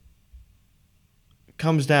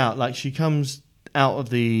comes out of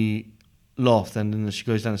the loft, and then she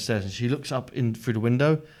goes down the stairs, and she looks up through the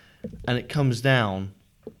window, and it comes down,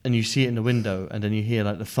 and you see it in the window, and then you hear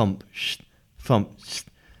like the thump,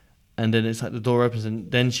 and then it's like the door opens,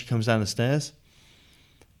 and then she comes down the stairs.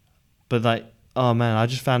 But like, oh man, I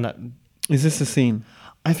just found that. Is this a scene?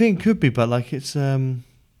 I think it could be, but like it's the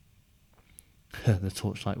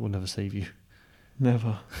torchlight will never save you.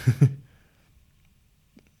 Never.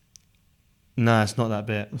 No, it's not that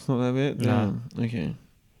bit. It's not that bit? No. Okay.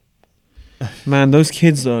 Man, those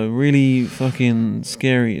kids though, really fucking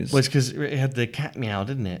scary. Well, it's because it had the cat meow,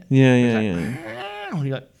 didn't it? Yeah.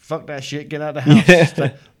 You're like, fuck that shit, get out of the house.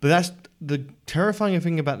 Yeah. But that's the terrifying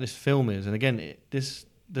thing about this film is, and again, there's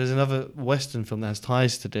another Western film that has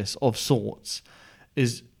ties to this of sorts,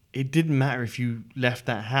 is it didn't matter if you left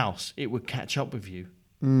that house, it would catch up with you.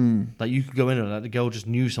 Like you could go in and like the girl just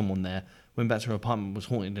knew someone there, went back to her apartment, was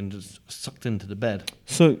haunted, and just sucked into the bed.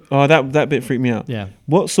 So that bit freaked me out. Yeah.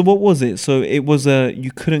 What was it? So it was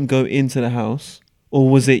you couldn't go into the house, or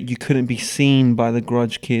was it you couldn't be seen by the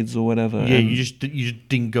Grudge kids or whatever? Yeah, you just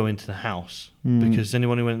didn't go into the house because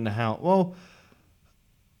anyone who went in the house, well,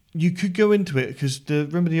 you could go into it because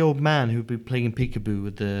remember the old man who'd been playing peekaboo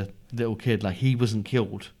with the little kid, like he wasn't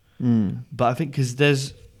killed. But I think because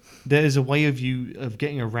there's a way of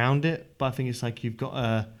getting around it, but I think it's like you've got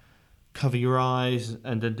to cover your eyes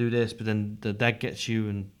and then do this, but then the dad gets you,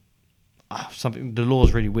 and something. The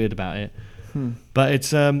law's really weird about it, but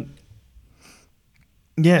it's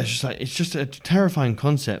Yeah, it's just a terrifying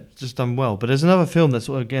concept, just done well. But there's another film that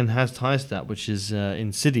sort of again has ties to that, which is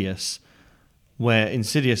Insidious, where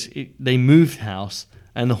they moved house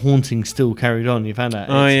and the haunting still carried on. You found out.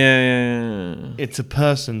 Oh yeah. It's a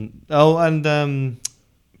person. Oh, and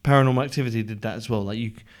Paranormal Activity did that as well.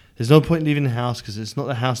 Like there's no point in leaving the house because it's not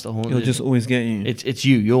the house that haunted. It'll just always get you. It's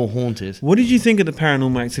you. You're haunted. What did you think of the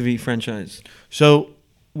Paranormal Activity franchise? So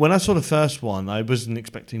when I saw the first one, I wasn't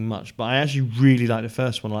expecting much, but I actually really liked the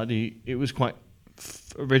first one. Like it was quite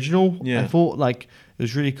original. Yeah. I thought like it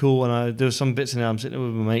was really cool, and there was some bits in there. I'm sitting there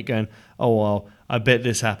with my mate going, "Oh well, I bet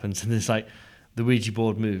this happens." And it's like the Ouija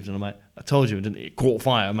board moved, and I'm like, "I told you, it caught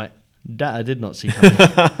fire." I'm like, "That I did not see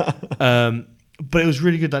coming." But it was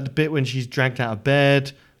really good. Like the bit when she's dragged out of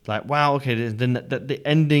bed. Like wow, okay. Then the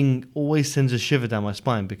ending always sends a shiver down my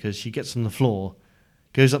spine because she gets on the floor,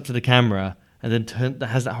 goes up to the camera. And then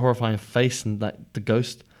has that horrifying face and like the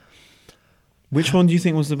ghost. Which one do you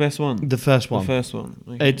think was the best one? The first one. The first one.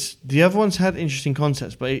 Okay. The other ones had interesting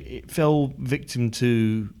concepts, but it fell victim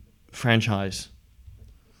to franchise.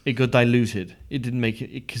 It got diluted. It didn't make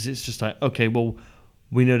it because it's just like okay, well,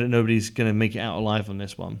 we know that nobody's gonna make it out alive on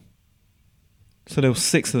this one. So there were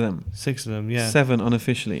 6 of them. 6 of them, yeah. 7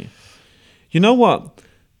 unofficially. You know what?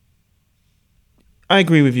 I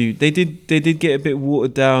agree with you. They did get a bit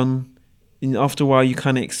watered down. And after a while, you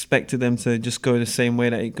kind of expected them to just go the same way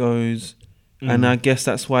that it goes. And I guess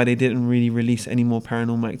that's why they didn't really release any more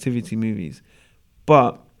Paranormal Activity movies.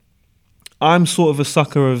 But I'm sort of a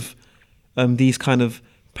sucker of these kind of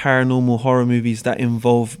paranormal horror movies that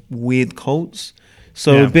involve weird cults.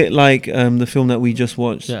 So a bit like the film that we just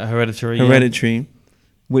watched. Yeah, Hereditary. Yeah.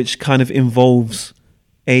 Which kind of involves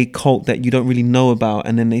a cult that you don't really know about,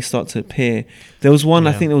 and then they start to appear. There was one,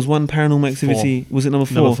 I think there was one Paranormal Activity. 4. Was it number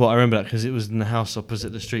 4? Number 4, I remember that because it was in the house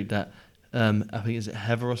opposite the street that, I think, is it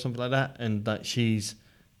Heather or something like that? And that she's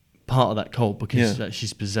part of that cult because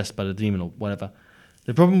she's possessed by the demon or whatever.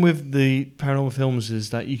 The problem with the paranormal films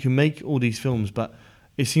is that you can make all these films, but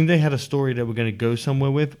it seemed they had a story they were going to go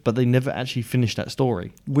somewhere with, but they never actually finished that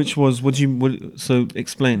story. Which was, so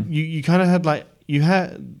explain. You kind of had like, you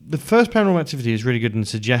had the first Paranormal Activity is really good in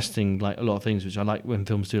suggesting like a lot of things, which I like when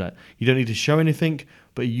films do that. You don't need to show anything,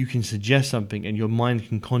 but you can suggest something, and your mind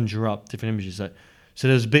can conjure up different images. So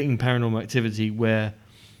there's a bit in Paranormal Activity where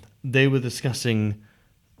they were discussing,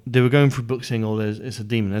 they were going through books saying, "Oh, it's a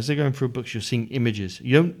demon." As they're going through books, you're seeing images.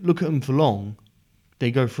 You don't look at them for long;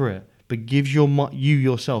 they go through it, but gives you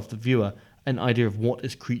yourself, the viewer, an idea of what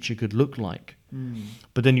this creature could look like.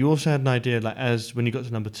 But then you also had an idea, like as when you got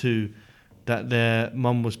to number 2. That their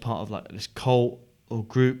mum was part of like this cult or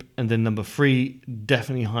group, and then number 3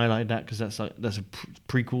 definitely highlighted that because that's a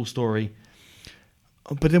prequel story.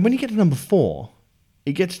 But then when you get to number 4,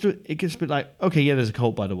 it gets a bit like, okay, yeah, there's a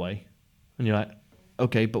cult by the way, and you're like,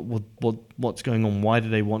 okay, but what's going on? Why do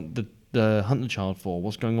they want the hunt the child for?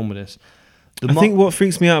 What's going on with this? I think what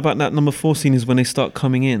freaks me out about that number 4 scene is when they start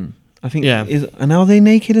coming in. I think and are they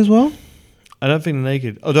naked as well? I don't think they're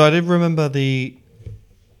naked. Although I did remember the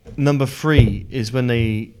number 3 is when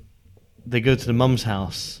they go to the mum's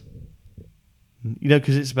house. You know,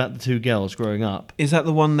 because it's about the 2 girls growing up. Is that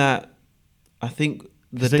the one that I think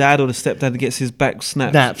the dad or the stepdad gets his back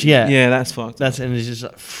snapped? Yeah. Yeah, that's fucked. That's and he's just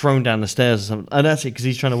like thrown down the stairs or something. And that's it, because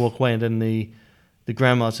he's trying to walk away, and then the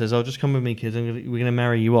grandma says, "Oh, just come with me, kids. We're going to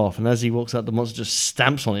marry you off." And as he walks out, the monster just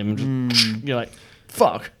stamps on him. And just, you're like,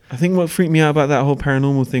 fuck. I think what freaked me out about that whole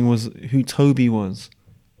paranormal thing was who Toby was.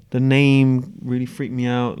 The name really freaked me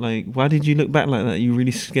out. Like, why did you look back like that? You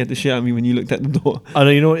really scared the shit out of me when you looked at the door. I know,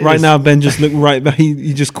 you know what right now, Ben just looked right back.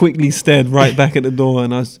 He just quickly stared right back at the door,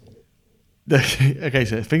 and I was... Okay,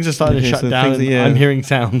 so things are starting to shut down. I'm hearing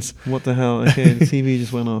sounds. What the hell? Okay, the TV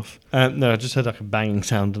just went off. No, I just heard like a banging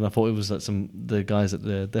sound, and I thought it was like the guys at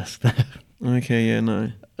the desk there. Okay, yeah,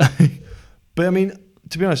 no. But I mean,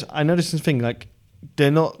 to be honest, I noticed this thing, like,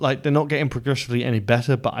 they're not getting progressively any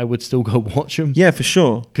better, but I would still go watch them. Yeah, for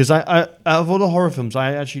sure. Because I out of all the horror films,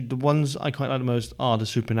 the ones I quite like the most are the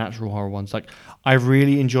supernatural horror ones. Like, I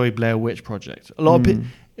really enjoy Blair Witch Project. A lot of people,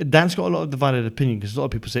 that's got a lot of divided opinion, because a lot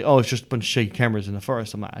of people say, "Oh, it's just a bunch of shaky cameras in the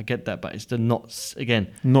forest." I'm like, I get that, but it's the not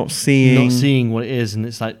seeing what it is, and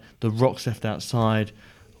it's like the rocks left outside,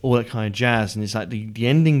 all that kind of jazz, and it's like the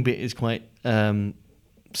ending bit is quite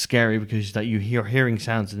scary, because that you're hearing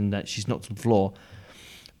sounds and that she's knocked on the floor.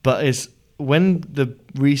 But it's when the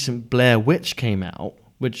recent Blair Witch came out,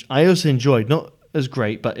 which I also enjoyed, not as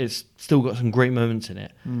great, but it's still got some great moments in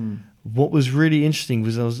it. What was really interesting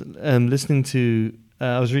was I was listening to,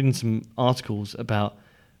 I was reading some articles about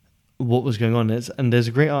what was going on, and there's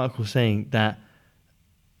a great article saying that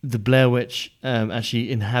the Blair Witch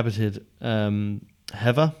actually inhabited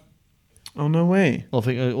Heather. Oh, no way. I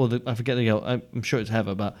forget the girl. I'm sure it's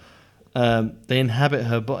Heather, but they inhabit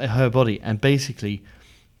her body, and basically,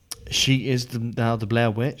 she is now the Blair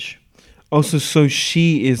Witch. Oh, so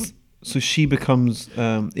she is. So she becomes.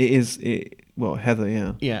 Well, Heather.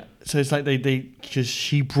 Yeah. Yeah. So it's like they because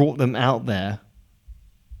she brought them out there.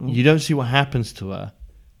 Oh. You don't see what happens to her.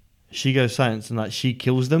 She goes silent, and like she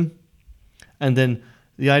kills them, and then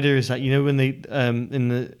the idea is that when they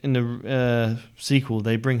in the sequel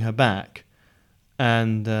they bring her back,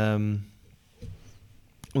 and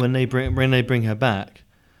when they bring her back,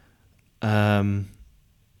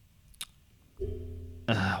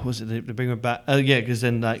 was it they bring her back? Oh yeah, because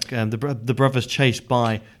then like the brother's chased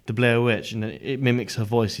by the Blair Witch, and it mimics her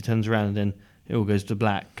voice. He turns around, and then it all goes to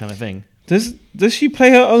black, kind of thing. Does she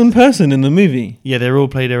play her own person in the movie? Yeah, they all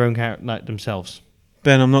play their own character, like themselves.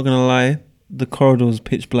 Ben, I'm not gonna lie. The corridor's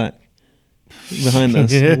pitch black behind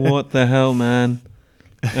us. What the hell, man?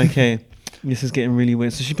 Okay, this is getting really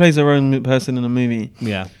weird. So she plays her own person in a movie.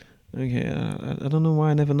 Yeah. Okay, I don't know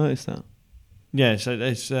why I never noticed that. Yeah, so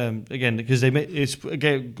it's again because it's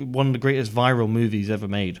again one of the greatest viral movies ever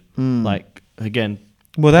made. Like again.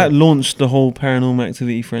 Well, that launched the whole Paranormal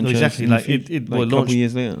Activity franchise. Exactly, like it like a couple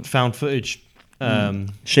years later. Found footage.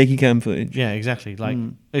 Shaky cam footage. Yeah, exactly. Like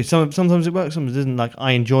sometimes it works, sometimes it doesn't. Like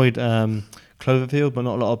I enjoyed Cloverfield, but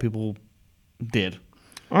not a lot of people did.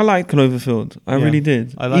 I liked Cloverfield. I really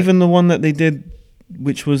did. Even the one that they did,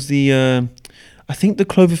 which was the, I think the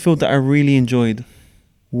Cloverfield that I really enjoyed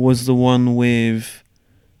was the one with,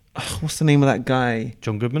 what's the name of that guy?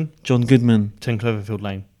 John Goodman. 10 Cloverfield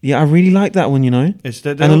Lane. Yeah, I really liked that one. And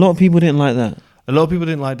a lot of people didn't like that. A lot of people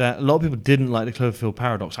didn't like that. A lot of people didn't like the Cloverfield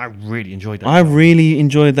Paradox. I really enjoyed that. I really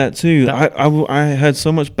enjoyed that too. I heard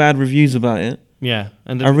so much bad reviews about it. Yeah,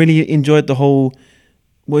 and I really enjoyed the whole.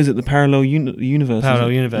 What is it? The parallel universe.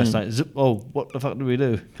 Parallel universe. Like, what the fuck do we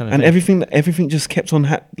do? Kind of and thing. everything just kept on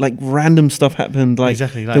like random stuff happened. Like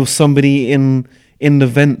exactly. Like, there was somebody in the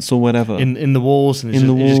vents or whatever. In the walls, and it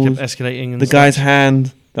just kept escalating. And the guy's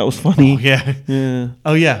hand. That was funny. Oh, yeah. Yeah.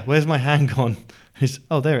 Oh yeah. Where's my hand gone?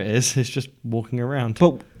 There it is. It's just walking around.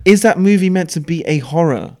 But is that movie meant to be a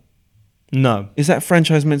horror? No. Is that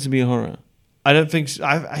franchise meant to be a horror? I don't think so.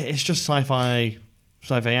 It's just sci-fi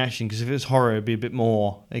action, because if it was horror, it'd be a bit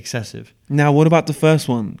more excessive. Now, what about the first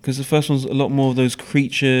one? Because the first one's a lot more of those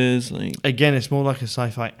creatures. Like, again, it's more like a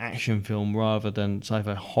sci-fi action film rather than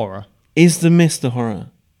sci-fi horror. Is The Mist a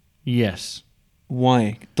horror? Yes.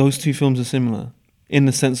 Why? Those two films are similar in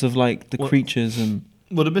the sense of like the creatures and.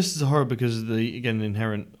 Well, The Mist is a horror because of the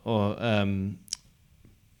inherent or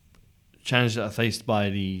challenges that are faced by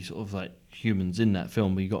the sort of like humans in that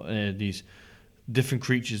film. We got these different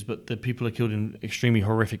creatures, but the people are killed in extremely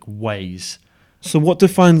horrific ways. So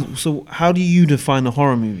how do you define a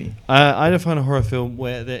horror movie? I define a horror film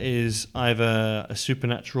where there is either a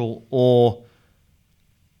supernatural or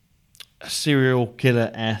a serial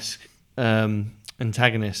killer-esque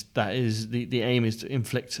antagonist. That is the aim is to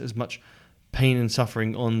inflict as much pain and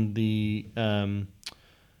suffering on the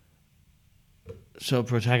sort of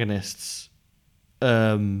protagonists,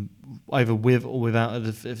 either with or without a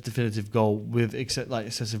definitive goal, with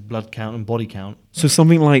excessive blood count and body count. So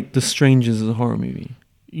something like The Strangers is a horror movie?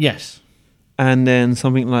 Yes. And then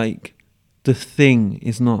something like The Thing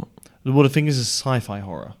is not? Well, The Thing is a sci-fi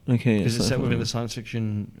horror. Okay. Because it's set within the science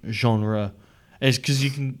fiction genre. It's because you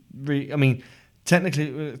can really... I mean,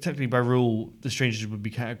 technically by rule, The Strangers would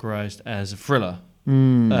be categorized as a thriller.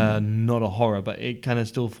 Not a horror, but it kind of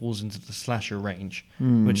still falls into the slasher range,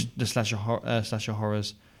 which the slasher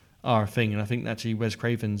horrors are a thing, and I think actually Wes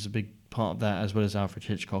Craven's a big part of that, as well as Alfred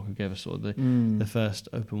Hitchcock, who gave us sort of the first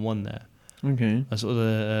open one there. Okay. Sort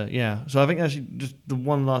of So I think actually just the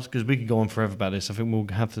one last, because we could go on forever about this. I think we'll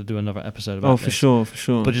have to do another episode about this. For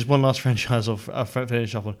sure. But just one last franchise I'll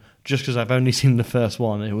finish off on, just because I've only seen the first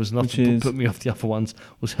one. It was enough to put me off the other ones.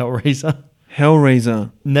 Was Hellraiser.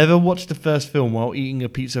 Hellraiser. Never watched the first film while eating a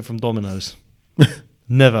pizza from Domino's.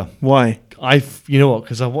 Never. Why? You know what?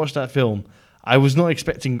 Because I watched that film, I was not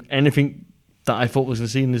expecting anything that I thought was going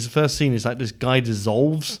to see. And this first scene is like this guy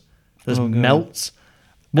dissolves, melts.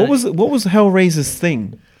 What was Hellraiser's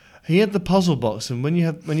thing? He had the puzzle box, and when you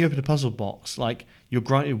open a puzzle box, like you're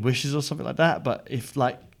granted wishes or something like that. But if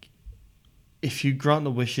you grant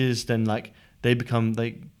the wishes, then like they become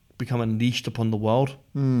unleashed upon the world,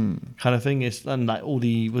 kind of thing. It's and like all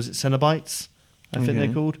the was it Cenobites, I think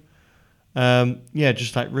they're called.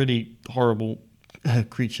 Just like really horrible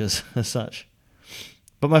creatures as such.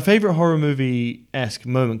 But my favorite horror movie-esque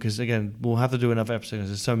moment, because again we'll have to do another episode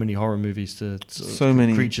because there's so many horror movies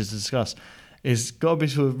many creatures to discuss, is got to be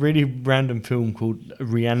sort of really random film called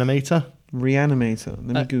Reanimator. Reanimator.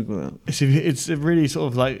 Let me Google that. It's a really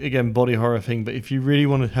sort of like, again, body horror thing, but if you really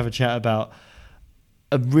want to have a chat about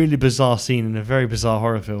a really bizarre scene in a very bizarre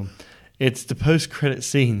horror film, it's the post-credit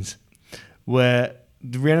scenes where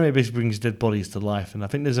the Reanimator basically brings dead bodies to life. And I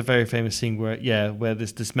think there's a very famous scene where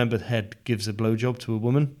this dismembered head gives a blowjob to a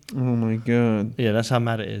woman. Oh my God. Yeah, that's how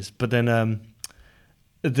mad it is. But then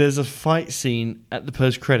there's a fight scene at the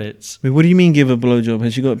post-credits. Wait, what do you mean give a blowjob?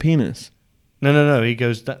 Has she got a penis? No. He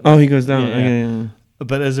goes down. Oh, he goes down. Yeah, Okay, yeah.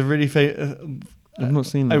 But there's a really I've not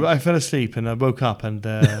seen that. I fell asleep and I woke up and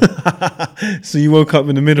So you woke up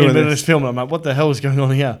in the middle of this film and I'm like, what the hell is going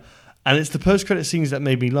on here? And it's the post-credit scenes that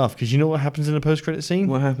made me laugh, because you know what happens in a post-credit scene?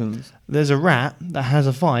 What happens? There's a rat that has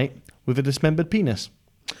a fight with a dismembered penis.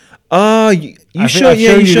 Oh, you showed us this.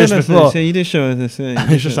 Yeah, you did show us this.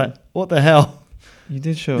 Yeah, it's just like, what the hell? You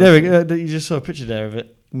did show there us. we go. You just saw a picture there of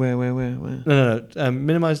it. Where? No.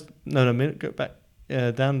 Minimize. No. Go back.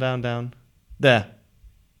 Down. There.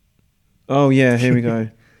 Oh yeah, here we go.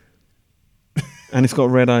 And it's got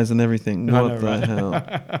red eyes and everything. What the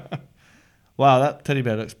hell? Wow, that teddy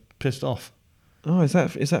bear looks pissed off. Oh, is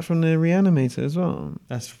that from the Reanimator as well?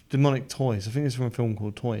 That's Demonic Toys. I think it's from a film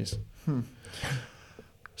called Toys.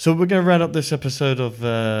 So we're going to round up this episode of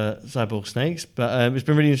Cyborg Snakes, but it's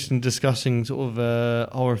been really interesting discussing sort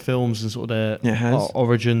of horror films and sort of their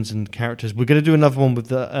origins and characters. We're going to do another one with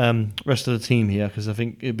the rest of the team here, because I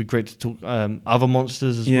think it'd be great to talk other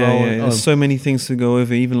monsters as well. Yeah, there's so many things to go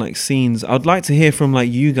over, even like scenes. I'd like to hear from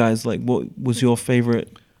like you guys, like what was your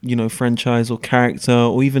favorite, franchise or character,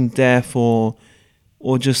 or even death or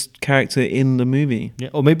just character in the movie. Yeah,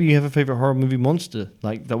 or maybe you have a favorite horror movie monster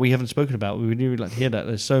like that we haven't spoken about. We would really like to hear that.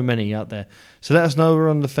 There's so many out there. So let us know. We're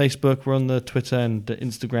on the Facebook, we're on the Twitter and the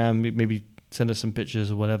Instagram. Maybe send us some pictures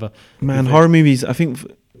or whatever. Man, horror movies, I think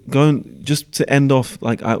just to end off,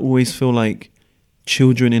 like I always feel like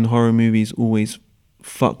children in horror movies always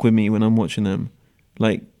fuck with me when I'm watching them.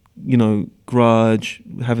 Like, Grudge,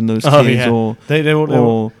 having those kids, or they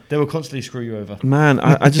will constantly screw you over. Man,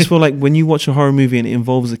 I just feel like when you watch a horror movie and it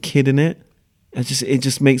involves a kid in it, it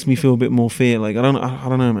just makes me feel a bit more fear. Like I don't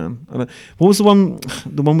know, man. What was the one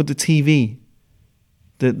with the TV?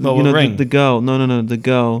 The girl. No, the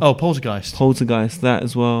girl. Oh, Poltergeist. That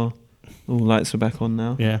as well. Oh, lights are back on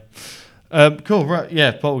now. Yeah. Cool, right?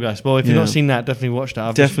 Yeah, Poltergeist. Well, if you've not seen that, definitely watch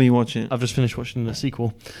that. Watch it. I've just finished watching the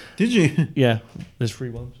sequel. Did you? Yeah, there's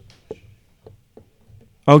 3 ones.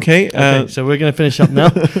 Okay, so we're going to finish up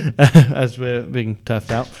now as we're being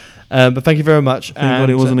turfed out. But thank you very much. Thank God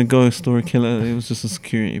it wasn't a ghost or a killer. It was just a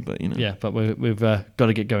security, but Yeah, but we've got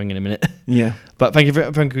to get going in a minute. Yeah. But thank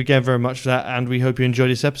you again very much for that, and we hope you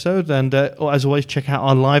enjoyed this episode. And as always, check out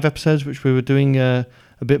our live episodes, which we were doing a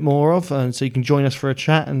bit more of, and so you can join us for a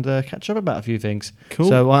chat and catch up about a few things. Cool.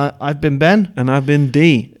 So I've been Ben. And I've been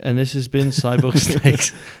D. And this has been Cyborg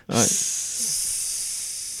Snakes. Right.